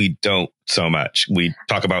 Academically, we don't so much. We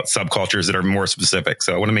talk about subcultures that are more specific.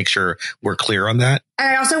 So I want to make sure we're clear on that.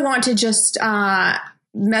 I also want to just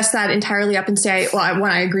mess that entirely up and say, well,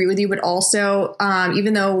 I agree with you, but also,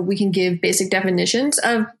 even though we can give basic definitions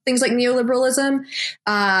of things like neoliberalism,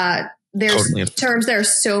 there's totally terms that are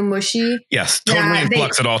so mushy. Yes, totally in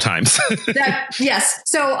flux at all times. Yes.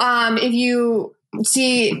 So if you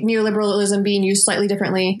see neoliberalism being used slightly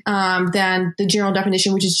differently than the general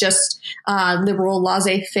definition, which is just liberal,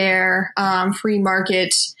 laissez-faire, free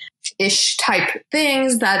market-ish type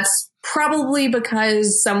things, that's probably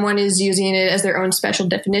because someone is using it as their own special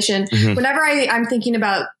definition. Mm-hmm. Whenever I'm thinking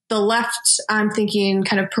about the left, I'm thinking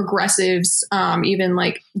kind of progressives, even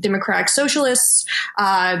like democratic socialists,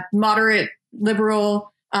 moderate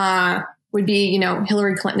liberal would be,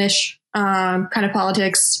 Hillary Clinton-ish kind of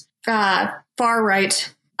politics. Far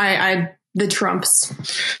right, the Trumps.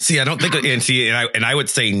 See, I don't think, and I would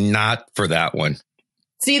say not for that one.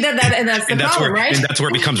 See that's the problem, right? And that's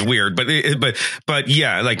where it becomes weird. But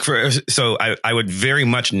yeah, like so I would very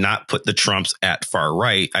much not put the Trumps at far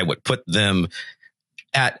right. I would put them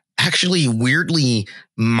at actually weirdly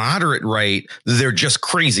moderate right. They're just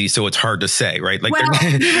crazy, so it's hard to say, right? Like, well,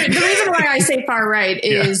 the reason why I say far right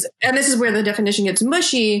is, and this is where the definition gets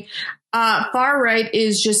mushy. Far right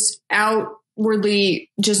is just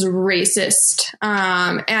outwardly just racist,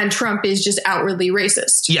 and Trump is just outwardly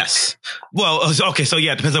racist. Yes. Well, okay. So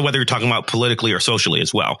yeah, it depends on whether you're talking about politically or socially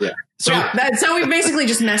as well. Yeah. So we basically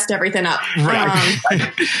just messed everything up. Right.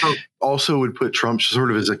 I also would put Trump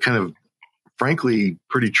sort of as a kind of, frankly,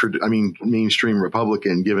 pretty mainstream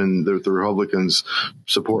Republican, given that the Republicans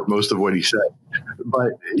support most of what he said.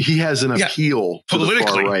 But he has an appeal to the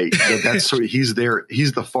far right. That's sort of, he's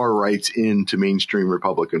the far right's into mainstream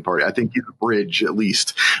Republican Party. I think he's a bridge, at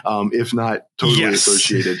least, if not totally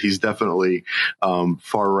associated. He's definitely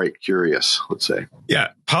far right curious, let's say. Yeah.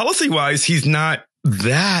 Policy wise, he's not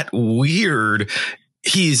that weird.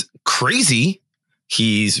 He's crazy.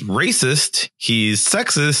 He's racist. He's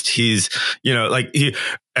sexist. He's,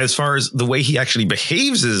 as far as the way he actually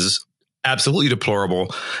behaves is absolutely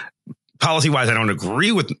deplorable. policy-wise, I don't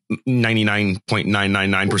agree with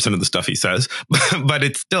 99.999% of the stuff he says, but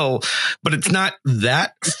it's not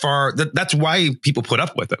that far. That's why people put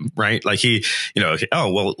up with him, right? Like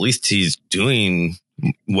oh, well, at least he's doing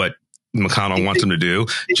what McConnell wants him to do.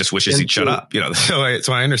 Just wishes he'd shut up, So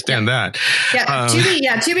I understand that.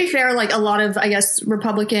 Yeah. To be fair, like a lot of, I guess,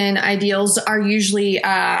 Republican ideals are usually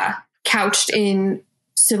couched in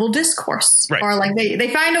civil discourse, right? Or like they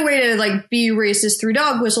find a way to like be racist through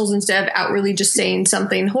dog whistles instead of outwardly just saying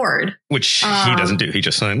something horrid, which he doesn't do. He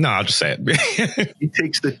just no, I'll just say it. He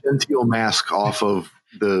takes the genteel mask off of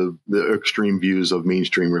the extreme views of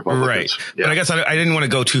mainstream Republicans. Right. Yeah. But I guess I didn't want to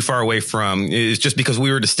go too far away from it's just because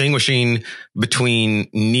we were distinguishing between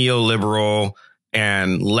neoliberal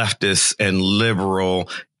and leftist and liberal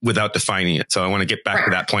without defining it. So I want to get back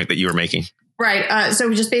to that point that you were making. Right.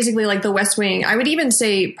 So just basically like the West Wing, I would even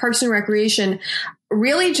say Parks and Recreation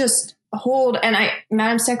really just hold, and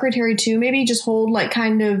Madam Secretary too, maybe just hold like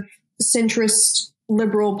kind of centrist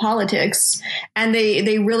liberal politics. And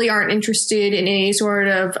they really aren't interested in any sort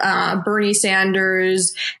of Bernie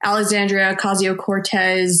Sanders, Alexandria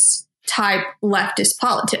Ocasio-Cortez type leftist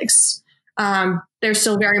politics. They're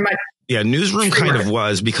still very much. Yeah. Newsroom kind of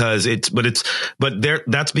was because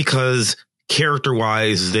that's because character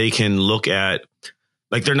wise, they can look at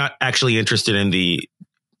like they're not actually interested in the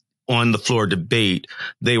on the floor debate.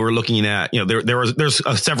 They were looking at,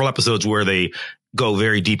 there's several episodes where they go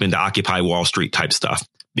very deep into Occupy Wall Street type stuff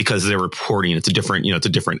because they're reporting. It's a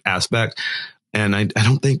different aspect. And I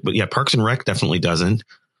don't think, but yeah, Parks and Rec definitely doesn't.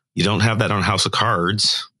 You don't have that on House of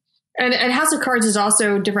Cards. And House of Cards is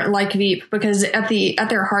also different, like Veep, because at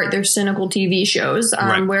their heart, they're cynical TV shows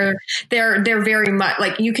right. Where they're very much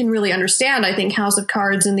like you can really understand, I think, House of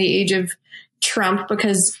Cards in the age of Trump,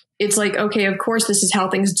 because it's like, OK, of course, this is how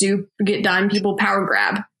things do get done. People power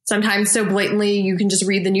grab sometimes so blatantly. You can just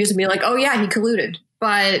read the news and be like, oh, yeah, he colluded.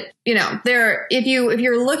 But, if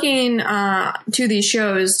you're looking to these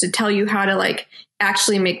shows to tell you how to like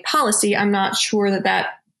actually make policy, I'm not sure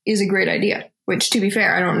that is a great idea. Which, to be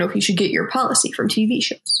fair, I don't know if you should get your policy from TV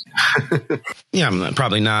shows. Yeah,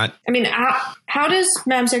 probably not. I mean, how does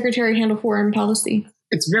Madam Secretary handle foreign policy?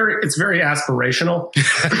 It's very aspirational.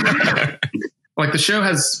 Like the show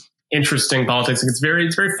has interesting politics. It's very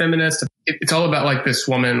feminist. It's all about like this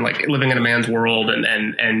woman like living in a man's world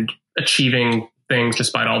and achieving things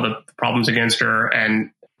despite all the problems against her.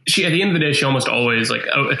 And she, at the end of the day, she almost always like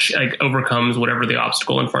overcomes whatever the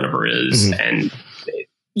obstacle in front of her is. Mm-hmm. And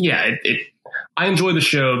I enjoy the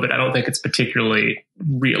show, but I don't think it's particularly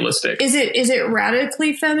realistic. Is it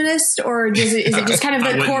radically feminist, or is it just kind of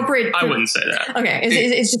the corporate? I wouldn't say that. Okay,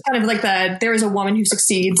 it's just kind of like there is a woman who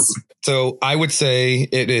succeeds. So I would say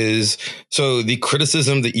it is. So the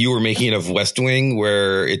criticism that you were making of West Wing,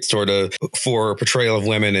 where it's sort of for portrayal of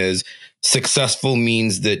women is successful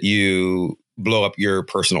means that you blow up your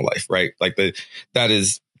personal life, right? Like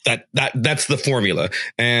that's the formula.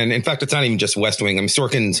 And in fact, it's not even just West Wing. I mean,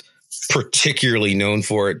 Sorkin's particularly known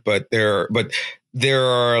for it, but there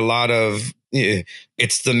are a lot of,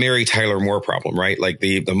 it's the Mary Tyler Moore problem, right? Like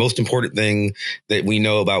the most important thing that we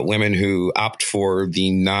know about women who opt for the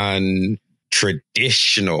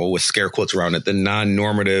non-traditional, with scare quotes around it, the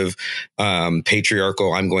non-normative,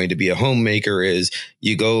 patriarchal, I'm going to be a homemaker, is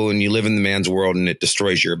you go and you live in the man's world and it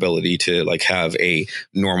destroys your ability to like have a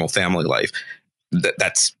normal family life.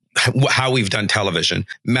 That's how we've done television.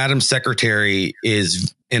 Madam Secretary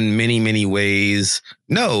is in many, many ways,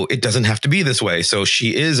 no, it doesn't have to be this way. So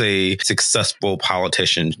she is a successful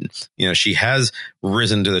politician. She has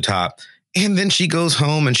risen to the top, and then she goes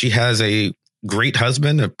home and she has a great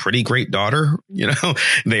husband, a pretty great daughter.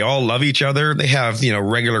 They all love each other. They have,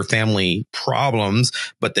 regular family problems,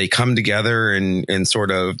 but they come together and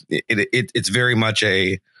sort of it's very much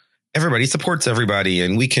everybody supports everybody.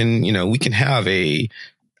 And we can have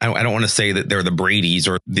I don't want to say that they're the Bradys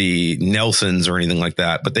or the Nelsons or anything like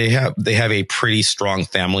that, but they have a pretty strong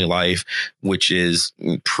family life, which is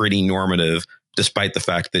pretty normative, despite the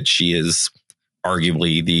fact that she is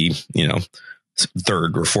arguably the,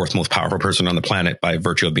 third or fourth most powerful person on the planet by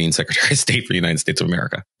virtue of being Secretary of State for the United States of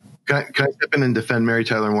America. Can I step in and defend Mary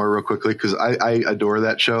Tyler Moore real quickly? Because I adore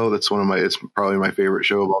that show. That's it's probably my favorite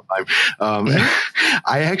show of all time.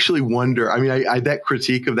 I actually wonder, that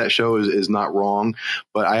critique of that show is not wrong,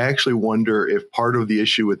 but I actually wonder if part of the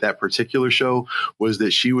issue with that particular show was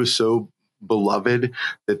that she was so beloved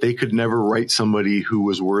that they could never write somebody who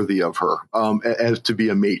was worthy of her as to be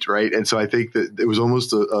a mate, right? And so I think that it was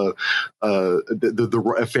almost a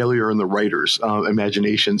failure in the writers'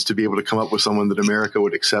 imaginations to be able to come up with someone that America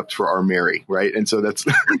would accept for our Mary, right? And so that's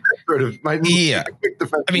sort of my quick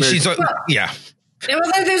defense. I mean, she's yeah. Well,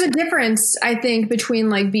 there's a difference, I think, between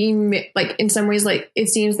like being like, in some ways, like it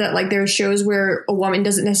seems that like there are shows where a woman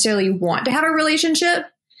doesn't necessarily want to have a relationship.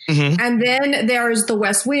 Mm-hmm. And then there's The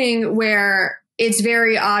West Wing, where it's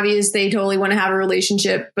very obvious they totally want to have a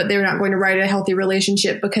relationship, but they're not going to write a healthy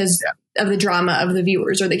relationship because of the drama of the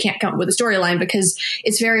viewers, or they can't come up with a storyline because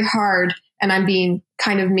it's very hard. And I'm being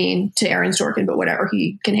kind of mean to Aaron Sorkin, but whatever,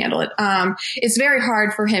 he can handle it. It's very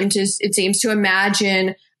hard for him to, it seems, to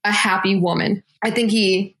imagine a happy woman. I think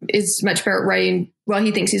he is much better at writing. Well, he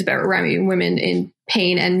thinks he's better at writing women in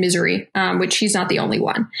pain and misery, which he's not the only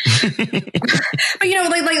one. But you know,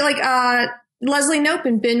 like Leslie Knope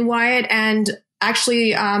and Ben Wyatt, and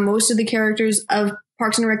actually most of the characters of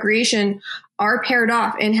Parks and Recreation are paired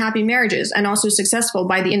off in happy marriages and also successful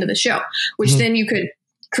by the end of the show, which then you could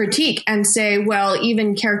critique and say, well,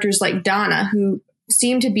 even characters like Donna, who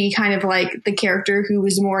seemed to be kind of like the character who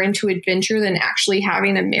was more into adventure than actually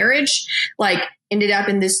having a marriage, like ended up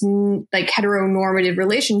in this like heteronormative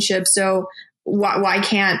relationship. So why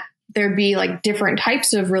can't there be like different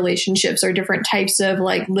types of relationships or different types of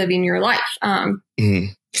like living your life?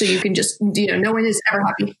 So you can just, you know, no one is ever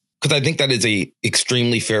happy. Because I think that is a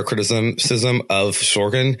extremely fair criticism of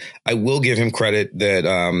Sorkin. I will give him credit that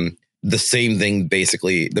the same thing,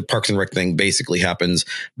 basically, the Parks and Rec thing basically happens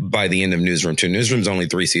by the end of Newsroom 2. Newsroom's only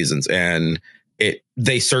 3 seasons, and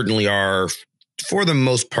they certainly are, for the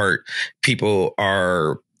most part, people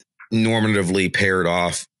are normatively paired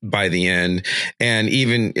off by the end. And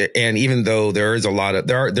even though there's a lot of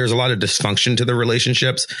dysfunction to the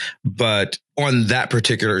relationships, but on that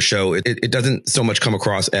particular show, it doesn't so much come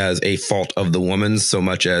across as a fault of the woman so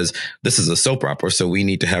much as this is a soap opera. So we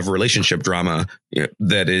need to have relationship drama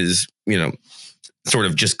that is, you know, sort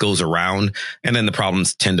of just goes around, and then the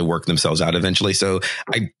problems tend to work themselves out eventually. So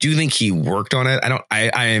I do think he worked on it.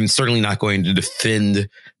 I am certainly not going to defend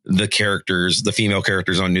the female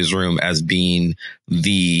characters on Newsroom as being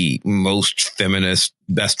the most feminist,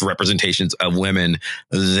 best representations of women.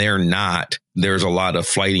 They're not. There's a lot of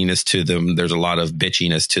flightiness to them. There's a lot of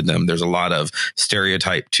bitchiness to them. There's a lot of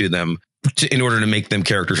stereotype to them in order to make them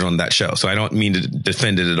characters on that show. So I don't mean to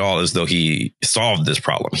defend it at all as though he solved this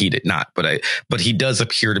problem. He did not, but he does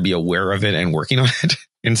appear to be aware of it and working on it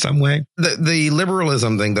in some way. The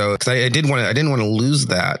liberalism thing, though, because I didn't want to lose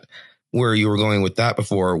that where you were going with that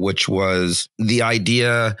before, which was the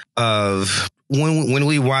idea of when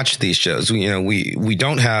we watch these shows, we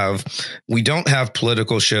don't have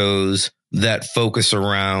political shows that focus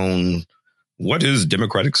around what is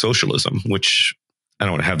democratic socialism, which I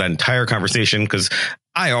don't want to have that entire conversation because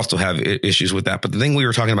I also have issues with that. But the thing we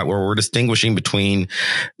were talking about where we're distinguishing between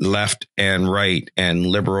left and right and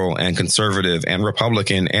liberal and conservative and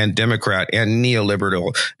Republican and Democrat and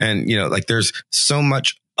neoliberal. And, like there's so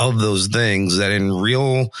much of those things that in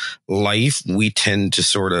real life, we tend to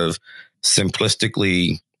sort of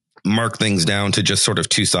simplistically mark things down to just sort of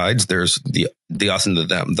two sides. There's the us and the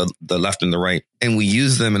them, the left and the right. And we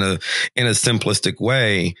use them in a simplistic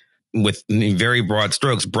way with very broad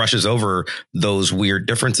strokes, brushes over those weird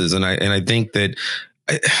differences. And I think that,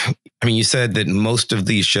 I mean, you said that most of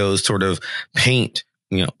these shows sort of paint,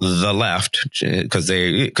 the left because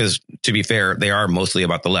to be fair, they are mostly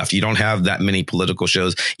about the left. You don't have that many political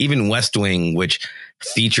shows. Even West Wing, which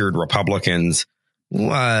featured Republicans,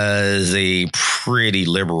 was a pretty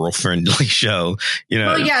liberal friendly show,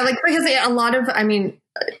 Well, yeah, like because a lot of, I mean,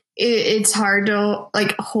 it's hard to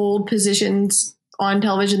like hold positions on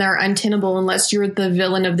television that are untenable unless you're the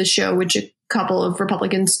villain of the show, which a couple of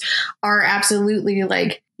Republicans are absolutely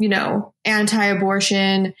like,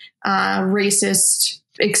 anti-abortion, racist,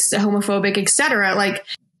 homophobic, etc. Like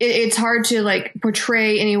it's hard to like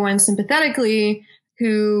portray anyone sympathetically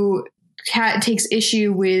who takes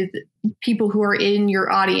issue with people who are in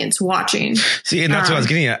your audience watching. See, and that's what I was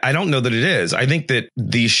getting at. I don't know that it is. I think that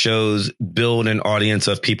these shows build an audience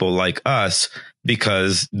of people like us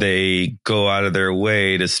because they go out of their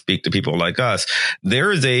way to speak to people like us.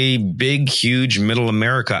 There is a big, huge middle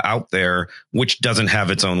America out there which doesn't have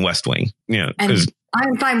its own West Wing. And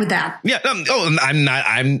I'm fine with that. Yeah.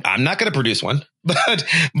 I'm not going to produce one, but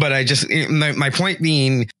I just, my point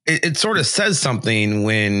being, it sort of says something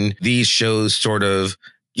when these shows sort of,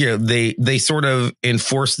 they sort of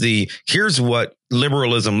enforce here's what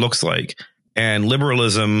liberalism looks like. And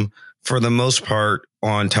liberalism, for the most part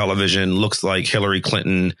on television, looks like Hillary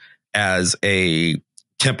Clinton as a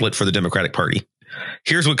template for the Democratic Party.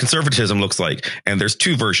 Here's what conservatism looks like. And there's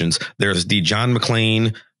two versions. There's the John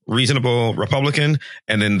McClane reasonable Republican,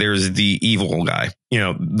 and then there's the evil guy.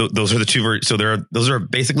 Those are the two versions. So those are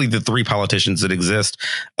basically the three politicians that exist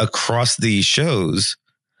across these shows,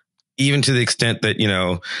 even to the extent that,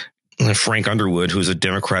 Frank Underwood, who's a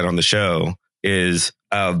Democrat on the show, is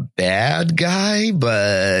a bad guy,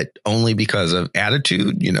 but only because of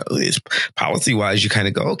attitude. His policy wise, you kind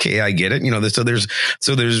of go, okay, I get it.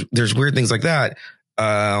 There's weird things like that.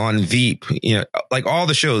 On Veep, like all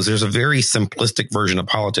the shows, there's a very simplistic version of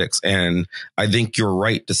politics. And I think you're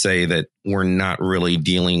right to say that we're not really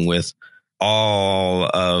dealing with all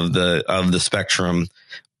of the spectrum,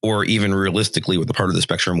 or even realistically with the part of the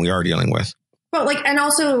spectrum we are dealing with. But and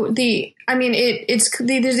also these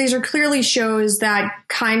are clearly shows that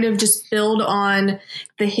kind of just build on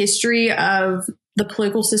the history of the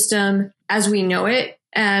political system as we know it.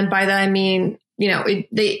 And by that, I mean,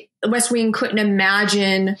 the West Wing couldn't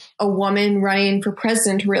imagine a woman running for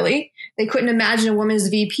president, really. They couldn't imagine a woman as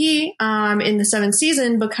VP in the 7th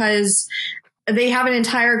season, because they have an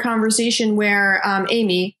entire conversation where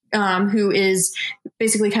Amy, who is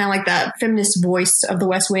basically kind of like that feminist voice of the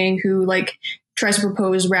West Wing, who tries to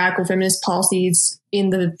propose radical feminist policies in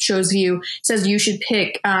the show's view, says you should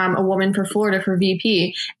pick a woman for Florida for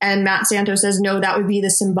VP. And Matt Santos says, no, that would be the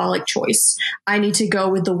symbolic choice. I need to go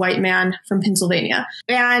with the white man from Pennsylvania.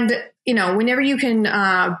 And, whenever you can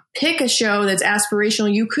pick a show that's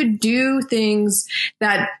aspirational, you could do things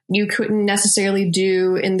that you couldn't necessarily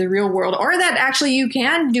do in the real world, or that actually you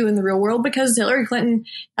can do in the real world, because Hillary Clinton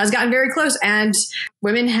has gotten very close and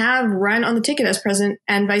women have run on the ticket as president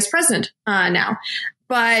and vice president now.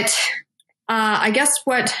 But I guess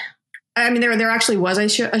there actually was a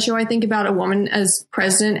show, I think, about a woman as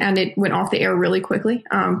president, and it went off the air really quickly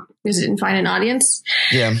because it didn't find an audience.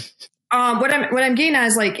 Yeah. What I'm getting at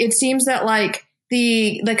is it seems that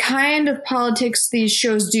the kind of politics these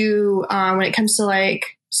shows do when it comes to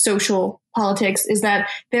social politics is that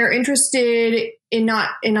they're interested in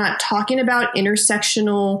not talking about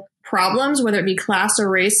intersectional problems, whether it be class or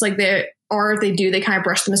race. Or if they do, they kind of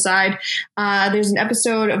brush them aside. There's an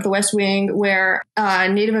episode of The West Wing where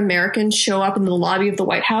Native Americans show up in the lobby of the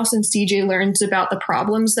White House, and CJ learns about the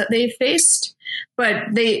problems that they faced, but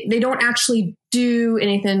they don't actually do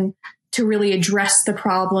anything to really address the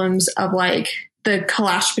problems of the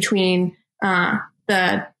clash between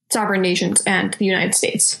the sovereign nations and the United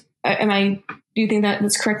States. Do you think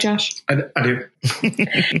that's correct, Josh? I do.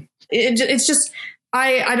 It's just,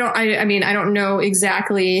 I don't know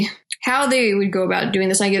exactly how they would go about doing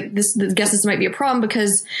this. I guess this might be a problem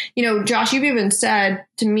because, Josh, you've even said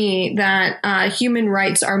to me that human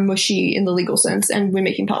rights are mushy in the legal sense and when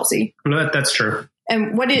making policy. No, that's true.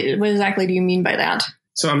 And what exactly do you mean by that?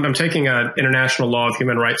 So I'm taking an international law of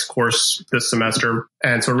human rights course this semester.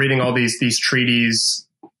 And so we're reading all these treaties,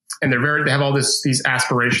 and they have all this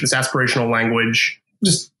aspirational language,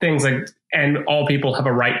 just things and all people have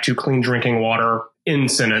a right to clean drinking water in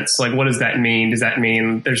sentence. What does that mean? Does that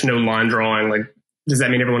mean there's no line drawing? Does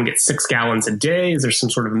that mean everyone gets 6 gallons a day? Is there some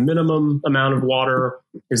sort of minimum amount of water?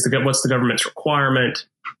 What's the government's requirement?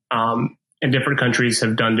 And different countries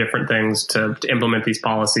have done different things to implement these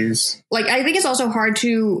policies. I think it's also hard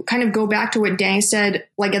to kind of go back to what Danny said,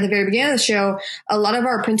 at the very beginning of the show. A lot of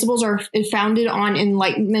our principles are founded on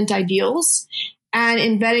Enlightenment ideals. And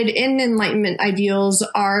embedded in Enlightenment ideals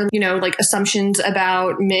are, assumptions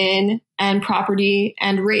about men and property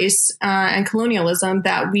and race and colonialism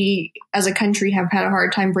that we as a country have had a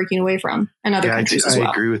hard time breaking away from, and other countries as well.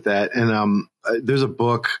 I agree with that. And there's a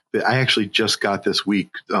book that I actually just got this week,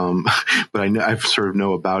 but I sort of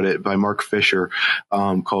know about it, by Mark Fisher,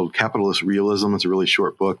 called Capitalist Realism. It's a really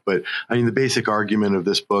short book, but the basic argument of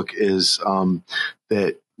this book is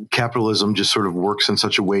that capitalism just sort of works in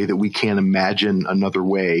such a way that we can't imagine another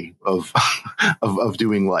way of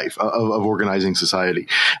doing life, of organizing society.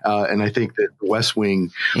 And I think that the West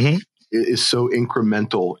Wing is so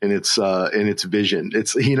incremental in its vision.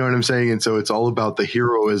 It's, you know what I'm saying? And so it's all about the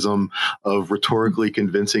heroism of rhetorically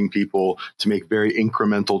convincing people to make very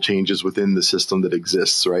incremental changes within the system that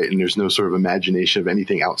exists, right? And there's no sort of imagination of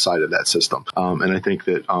anything outside of that system. And I think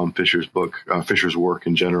that Fisher's work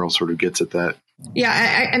in general sort of gets at that. Yeah,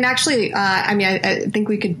 and actually, I think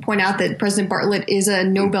we could point out that President Bartlett is a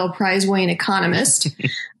Nobel Prize winning economist.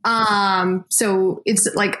 So it's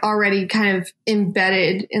already kind of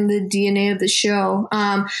embedded in the DNA of the show.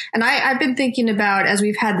 And I've been thinking about, as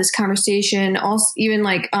we've had this conversation, also even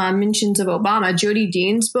mentions of Obama, Jody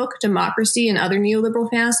Dean's book, Democracy and Other Neoliberal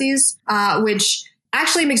Fantasies, which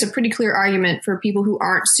actually makes a pretty clear argument for people who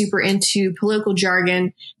aren't super into political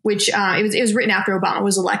jargon, which it was written after Obama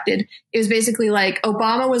was elected. It was basically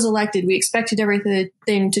Obama was elected. We expected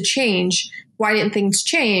everything to change. Why didn't things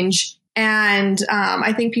change? And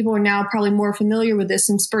I think people are now probably more familiar with this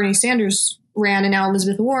since Bernie Sanders ran and now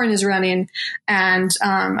Elizabeth Warren is running, and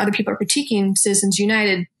other people are critiquing Citizens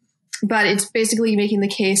United. but it's basically making the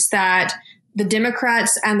case that the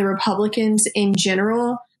Democrats and the Republicans in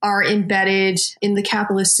general are embedded in the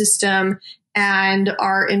capitalist system and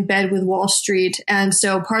are in bed with Wall Street. And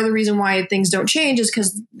so part of the reason why things don't change is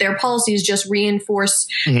because their policies just reinforce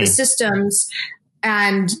the systems,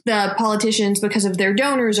 and the politicians, because of their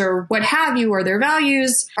donors or what have you, or their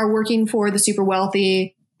values, are working for the super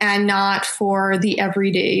wealthy and not for the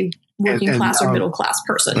everyday working class or middle class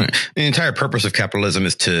person. Right. The entire purpose of capitalism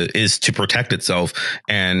is to protect itself,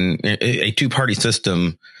 and a two-party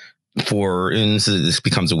system and this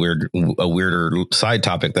becomes a weirder side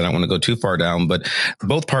topic that I don't want to go too far down, but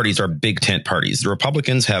both parties are big tent parties. The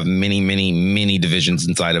Republicans have many, many, many divisions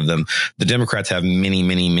inside of them. The Democrats have many,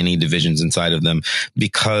 many, many divisions inside of them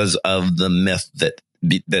because of the myth that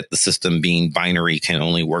the system being binary can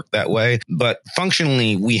only work that way. But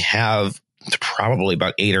functionally, we have probably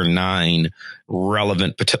about 8 or 9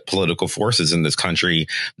 relevant political forces in this country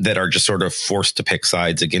that are just sort of forced to pick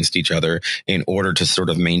sides against each other in order to sort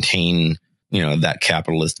of maintain, that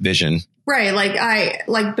capitalist vision. Right.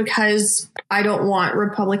 Because I don't want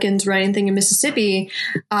Republicans running anything in Mississippi.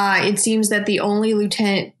 It seems that the only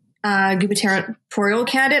lieutenant gubernatorial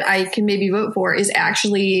candidate I can maybe vote for is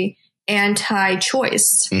actually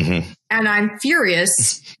anti-choice. And I'm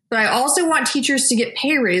furious, but I also want teachers to get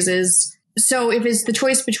pay raises. So if it's the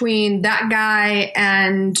choice between that guy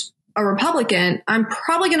and a Republican, I'm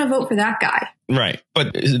probably going to vote for that guy. Right.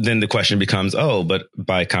 But then the question becomes, but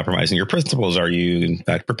by compromising your principles, are you in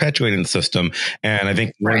fact perpetuating the system? And I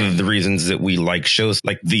think one of the reasons that we like shows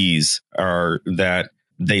like these are that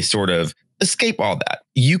they sort of escape all that.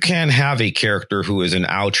 You can have a character who is an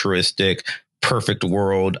altruistic, perfect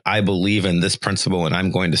world. I believe in this principle and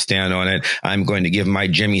I'm going to stand on it. I'm going to give my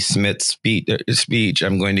Jimmy Smith speech.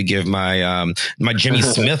 I'm going to give my Jimmy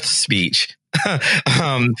Smith speech.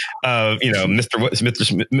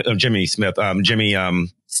 Jimmy Smith, Jimmy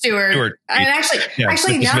Stewart. And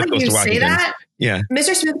actually, now that you say that,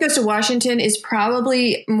 Mr. Smith Goes to Washington is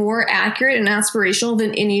probably more accurate and aspirational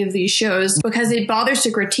than any of these shows because it bothers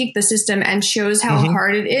to critique the system and shows how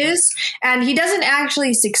hard it is. And he doesn't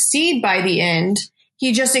actually succeed by the end.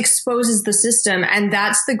 He just exposes the system. And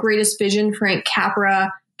that's the greatest vision Frank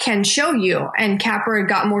Capra can show you. And Capra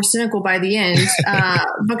got more cynical by the end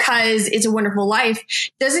because It's a Wonderful Life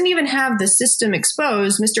doesn't even have the system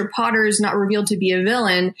exposed. Mr. Potter is not revealed to be a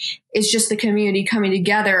villain. It's just the community coming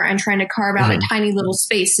together and trying to carve out a tiny little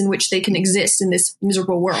space in which they can exist in this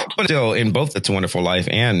miserable world. But still, in both It's a Wonderful Life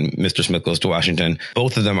and Mr. Smith Goes to Washington,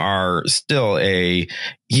 both of them are still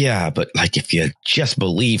but like if you just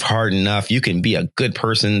believe hard enough, you can be a good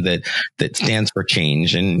person that stands for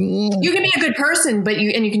change. And you can be a good person, but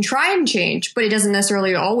you can try and change, but it doesn't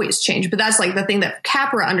necessarily always change. But that's like the thing that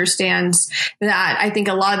Capra understands that I think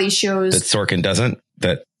a lot of these shows that Sorkin doesn't.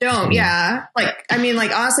 That don't, yeah.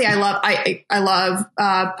 Honestly, I love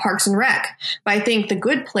Parks and Rec, but I think The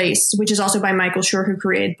Good Place, which is also by Michael Schur, who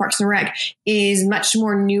created Parks and Rec, is much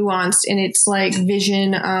more nuanced in its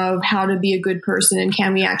vision of how to be a good person and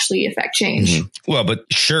can we actually affect change. Well, but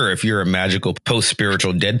sure, if you're a magical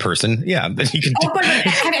post-spiritual dead person, then you can.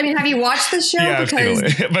 Have you watched the show? Yeah, because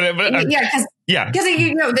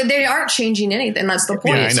because they aren't changing anything. That's the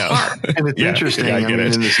point. Yeah, I know. And it's interesting.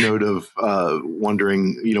 In this note of wondering,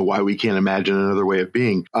 why we can't imagine another way of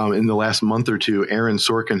being. In the last month or two, Aaron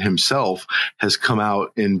Sorkin himself has come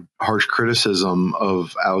out in harsh criticism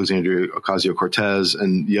of Alexandria Ocasio-Cortez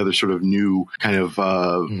and the other sort of new kind of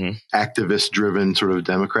activist-driven sort of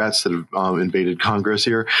Democrats that have invaded Congress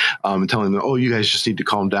here, and telling them, you guys just need to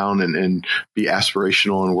calm down and be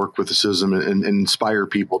aspirational and work with the system and inspire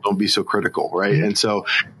people. Don't be so critical, right? And so,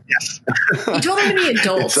 yes. He told them to be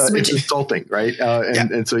adults. It's insulting, right?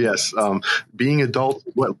 And so, yes, being adults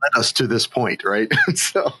what led us to this point, right?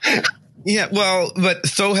 So, but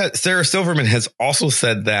so Sarah Silverman has also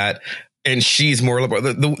said that, and she's more liberal.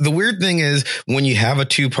 The weird thing is when you have a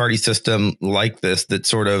two-party system like this, that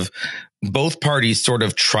sort of both parties sort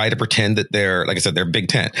of try to pretend that they're, like I said, they're big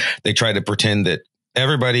tent. They try to pretend that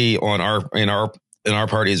everybody in our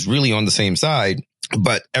party is really on the same side.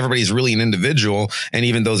 But everybody's really an individual. And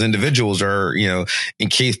even those individuals are,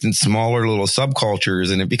 encased in smaller little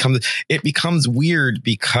subcultures. And it becomes weird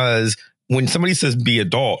because when somebody says be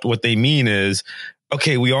adult, what they mean is,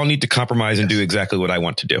 okay, we all need to compromise and do exactly what I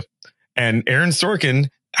want to do. And Aaron Sorkin,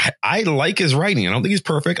 I like his writing. I don't think he's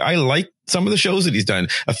perfect. I like some of the shows that he's done.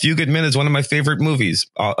 A Few Good Men is one of my favorite movies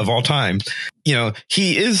of all time.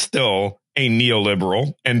 He is still a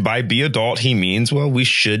neoliberal, and by be adult, he means, we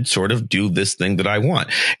should sort of do this thing that I want.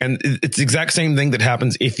 And it's the exact same thing that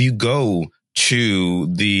happens if you go to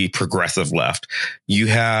the progressive left. You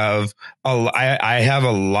have I have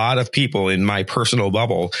a lot of people in my personal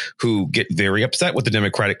bubble who get very upset with the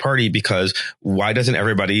Democratic Party because why doesn't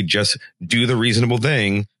everybody just do the reasonable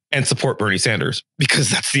thing and support Bernie Sanders? Because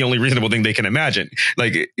that's the only reasonable thing they can imagine.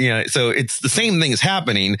 So it's the same thing is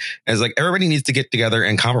happening as like everybody needs to get together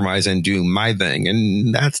and compromise and do my thing.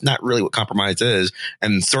 And that's not really what compromise is.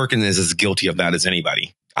 And Sorkin is as guilty of that as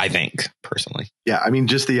anybody, I think, personally. Yeah. I mean,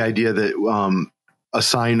 just the idea that a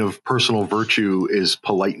sign of personal virtue is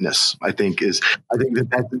politeness, I think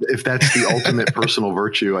that if that's the ultimate personal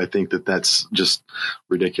virtue, I think that that's just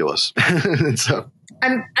ridiculous. So,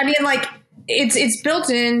 I mean, like it's built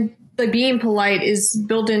in, like being polite is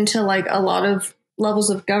built into like a lot of levels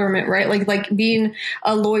of government, right? Like being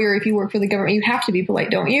a lawyer, if you work for the government, you have to be polite,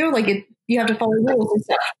 don't you? You have to follow rules and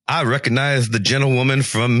stuff. I recognize the gentlewoman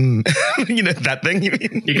from, that thing. You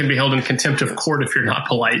can be held in contempt of court if you're not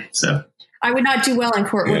polite. So I would not do well in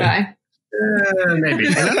court, would I? Maybe.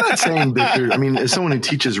 And I'm not saying that as someone who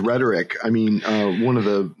teaches rhetoric, one of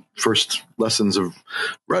the first lessons of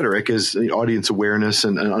rhetoric is audience awareness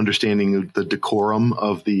and understanding the decorum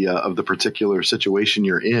of the particular situation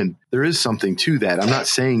you're in. There is something to that. I'm not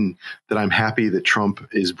saying that I'm happy that Trump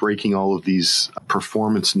is breaking all of these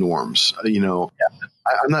performance norms.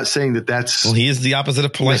 I'm not saying that that's he is the opposite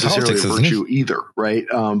of polite politics, a virtue either, right?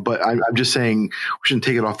 But I'm just saying we shouldn't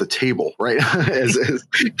take it off the table, right?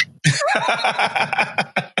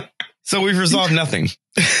 So we've resolved nothing.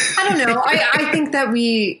 I don't know. I think that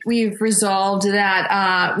we've resolved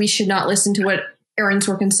that we should not listen to what Aaron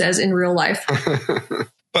Sorkin says in real life.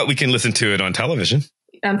 But we can listen to it on television.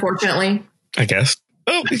 Unfortunately. I guess.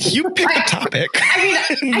 Oh, you picked a topic.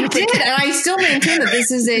 I did, and I still maintain that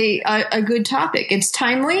this is a good topic. It's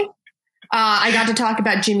timely. I got to talk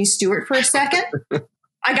about Jimmy Stewart for a second.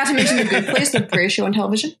 I got to mention The Good Place, the greatest show on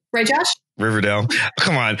television. Right, Josh? Riverdale.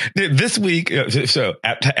 Come on. This week, so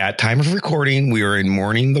at time of recording, we are in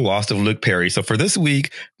mourning the loss of Luke Perry. So for this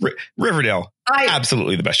week, Riverdale,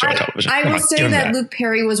 absolutely the best show on television. I will say that Luke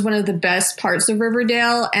Perry was one of the best parts of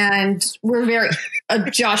Riverdale, and we're very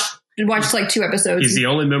Josh watched like 2 episodes. He's the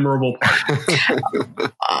only memorable part.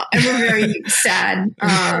 And we're very sad.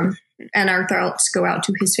 And our thoughts go out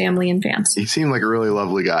to his family and fans. He seemed like a really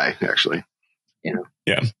lovely guy, actually.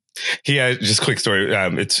 Yeah. He had just a quick story.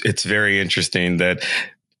 It's very interesting that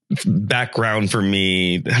background for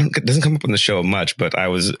me it doesn't come up on the show much, but I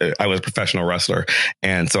was a professional wrestler.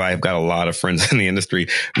 And so I've got a lot of friends in the industry.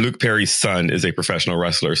 Luke Perry's son is a professional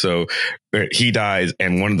wrestler. So he dies.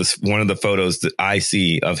 And one of the photos that I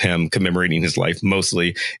see of him commemorating his life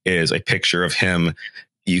mostly is a picture of him.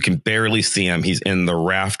 You can barely see him. He's in the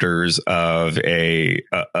rafters of he's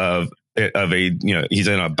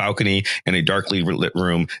in a balcony in a darkly lit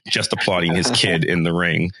room, just applauding his kid in the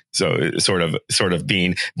ring. So sort of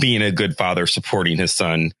being a good father, supporting his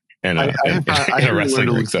son. And I learned a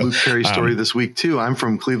Luke Perry story this week too. I'm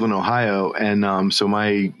from Cleveland, Ohio, and so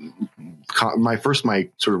my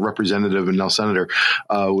sort of representative and now senator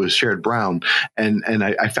was Sherrod Brown, and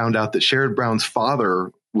I found out that Sherrod Brown's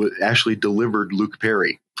father actually delivered Luke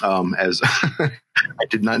Perry. As I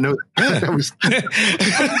did not know that.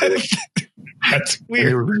 That's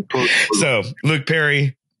weird. So Luke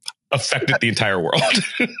Perry affected the entire world.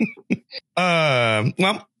 Well, I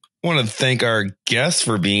want to thank our guests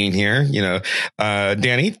for being here.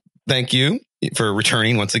 Danny, thank you for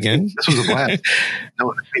returning once again. This was a blast.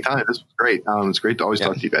 Anytime. This was great. It's great to always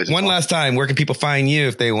talk to you guys. One last time, where can people find you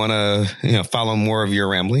if they want to follow more of your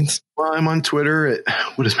ramblings? Well, I'm on Twitter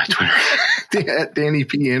what is my Twitter? At Danny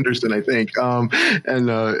P. Anderson, I think.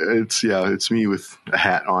 It's me with a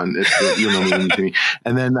hat on. Me.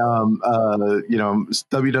 And then,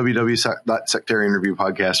 www.sectarian Review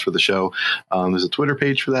Podcast for the show. There's a Twitter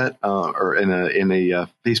page for that, or in a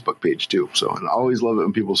Facebook page too. So, and I always love it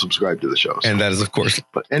when people subscribe to the show. So. And that is, of course.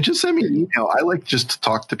 And just send me an email. I like just to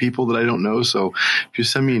talk to people that I don't know. So if you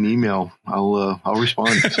send me an email, I'll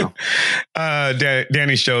respond. So,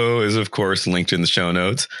 Danny's show is, of course, linked in the show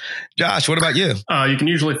notes. Josh, what about you? You can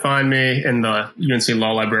usually find me in the UNC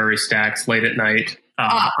Law Library stacks late at night.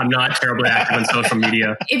 I'm not terribly active on social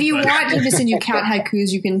media. If you want him to send you cat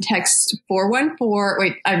haikus, you can text 414.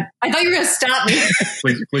 Wait, I thought you were going to stop me.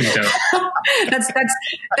 Please don't. That's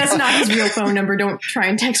not his real phone number. Don't try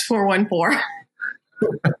and text 414.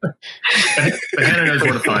 But Hannah knows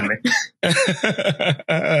where to find me.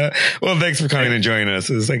 Well, thanks for coming and joining us.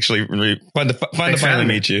 It's actually really fun to finally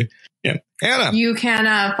meet you. Yeah, Hannah. You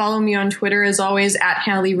can follow me on Twitter as always at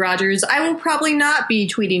Hannah Lee Rogers. I will probably not be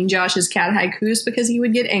tweeting Josh's cat haikus because he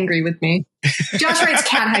would get angry with me. Josh writes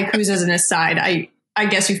cat haikus as an aside. I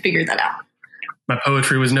guess you figured that out. My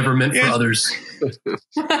poetry was never meant for others.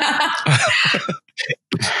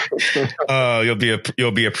 Oh,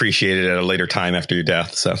 you'll be appreciated at a later time after your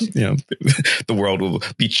death. So, the world will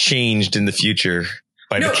be changed in the future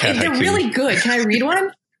by the cat they're haiku. really good. Can I read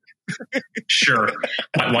one? Sure.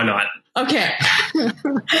 Why not? Okay.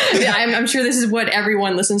 Yeah, I'm sure this is what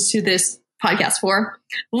everyone listens to this podcast for.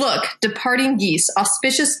 Look, departing geese,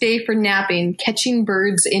 auspicious day for napping, catching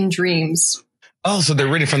birds in dreams. Oh, so they're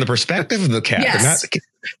written from the perspective of the cat. Yes.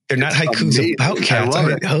 They're not haikus about cats. I love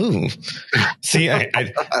it. Oh, see, I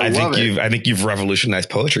think you've revolutionized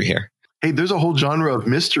poetry here. Hey, there's a whole genre of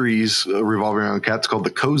mysteries revolving around cats called the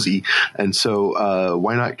cozy, and so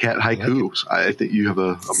why not cat haikus? I think you have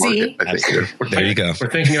a market. I think there you go. We're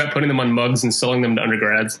thinking about putting them on mugs and selling them to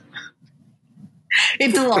undergrads.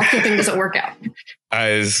 If the law thing doesn't work out.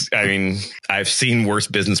 I've seen worse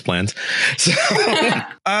business plans. So,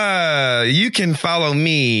 you can follow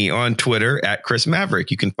me on Twitter at Chris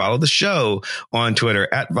Maverick. You can follow the show on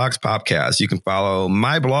Twitter at Vox Popcast. You can follow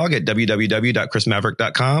my blog at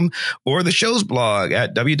www.chrismaverick.com or the show's blog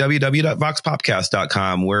at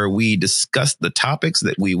www.voxpopcast.com, where we discuss the topics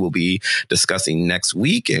that we will be discussing next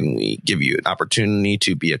week, and we give you an opportunity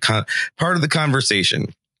to be a part of the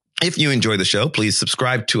conversation. If you enjoy the show, please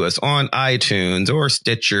subscribe to us on iTunes or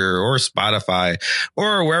Stitcher or Spotify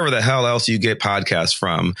or wherever the hell else you get podcasts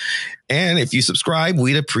from. And if you subscribe,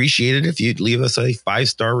 we'd appreciate it if you'd leave us a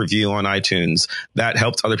 5-star review on iTunes. That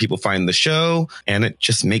helps other people find the show, and it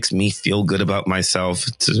just makes me feel good about myself.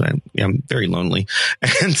 I'm very lonely.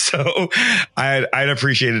 And so I'd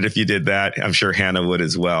appreciate it if you did that. I'm sure Hannah would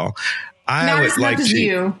as well. Not as much as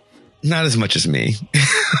you. Not as much as me.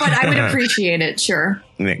 But I would appreciate it, sure.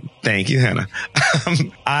 Thank you, Hannah.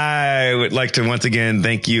 I would like to once again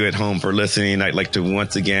thank you at home for listening. I'd like to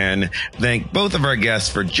once again thank both of our guests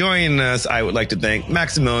for joining us. I would like to thank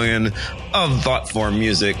Maximilian of Thoughtform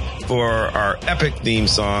Music for our epic theme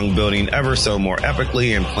song, building ever so more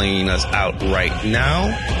epically and playing us out right now.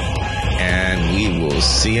 And we will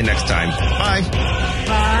see you next time. Bye.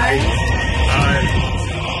 Bye. Bye.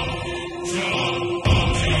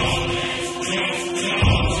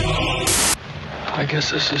 I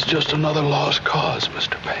guess this is just another lost cause,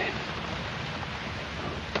 Mr. Payne.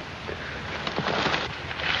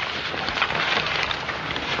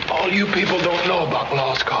 All you people don't know about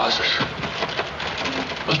lost causes.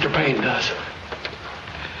 Mr. Payne does.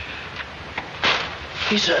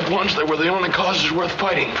 He said once they were the only causes worth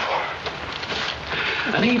fighting for.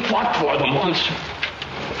 And he fought for them once.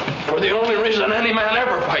 For the only reason any man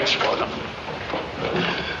ever fights for them.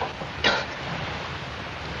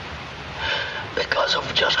 Because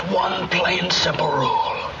of just one plain, simple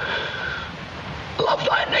rule. Love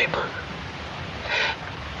thy neighbor.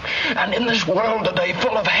 And in this world today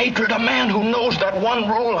full of hatred, a man who knows that one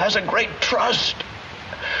rule has a great trust.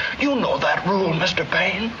 You know that rule, Mr.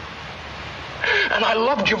 Payne. And I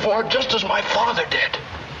loved you for it just as my father did.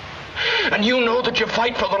 And you know that you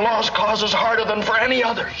fight for the lost causes harder than for any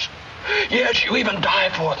others. Yes, you even die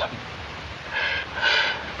for them.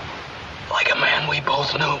 Like a man we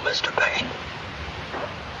both knew, Mr. Payne.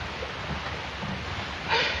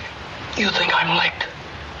 You think I'm licked?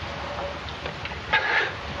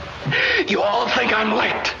 You all think I'm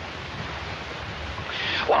licked.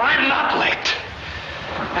 Well, I'm not licked.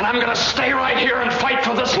 And I'm going to stay right here and fight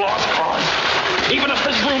for this lost cause. Even if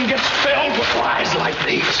this room gets filled with lies like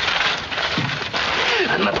these.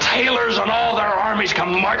 And the Taylors and all their armies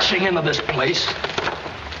come marching into this place.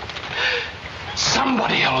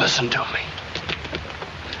 Somebody will listen to me.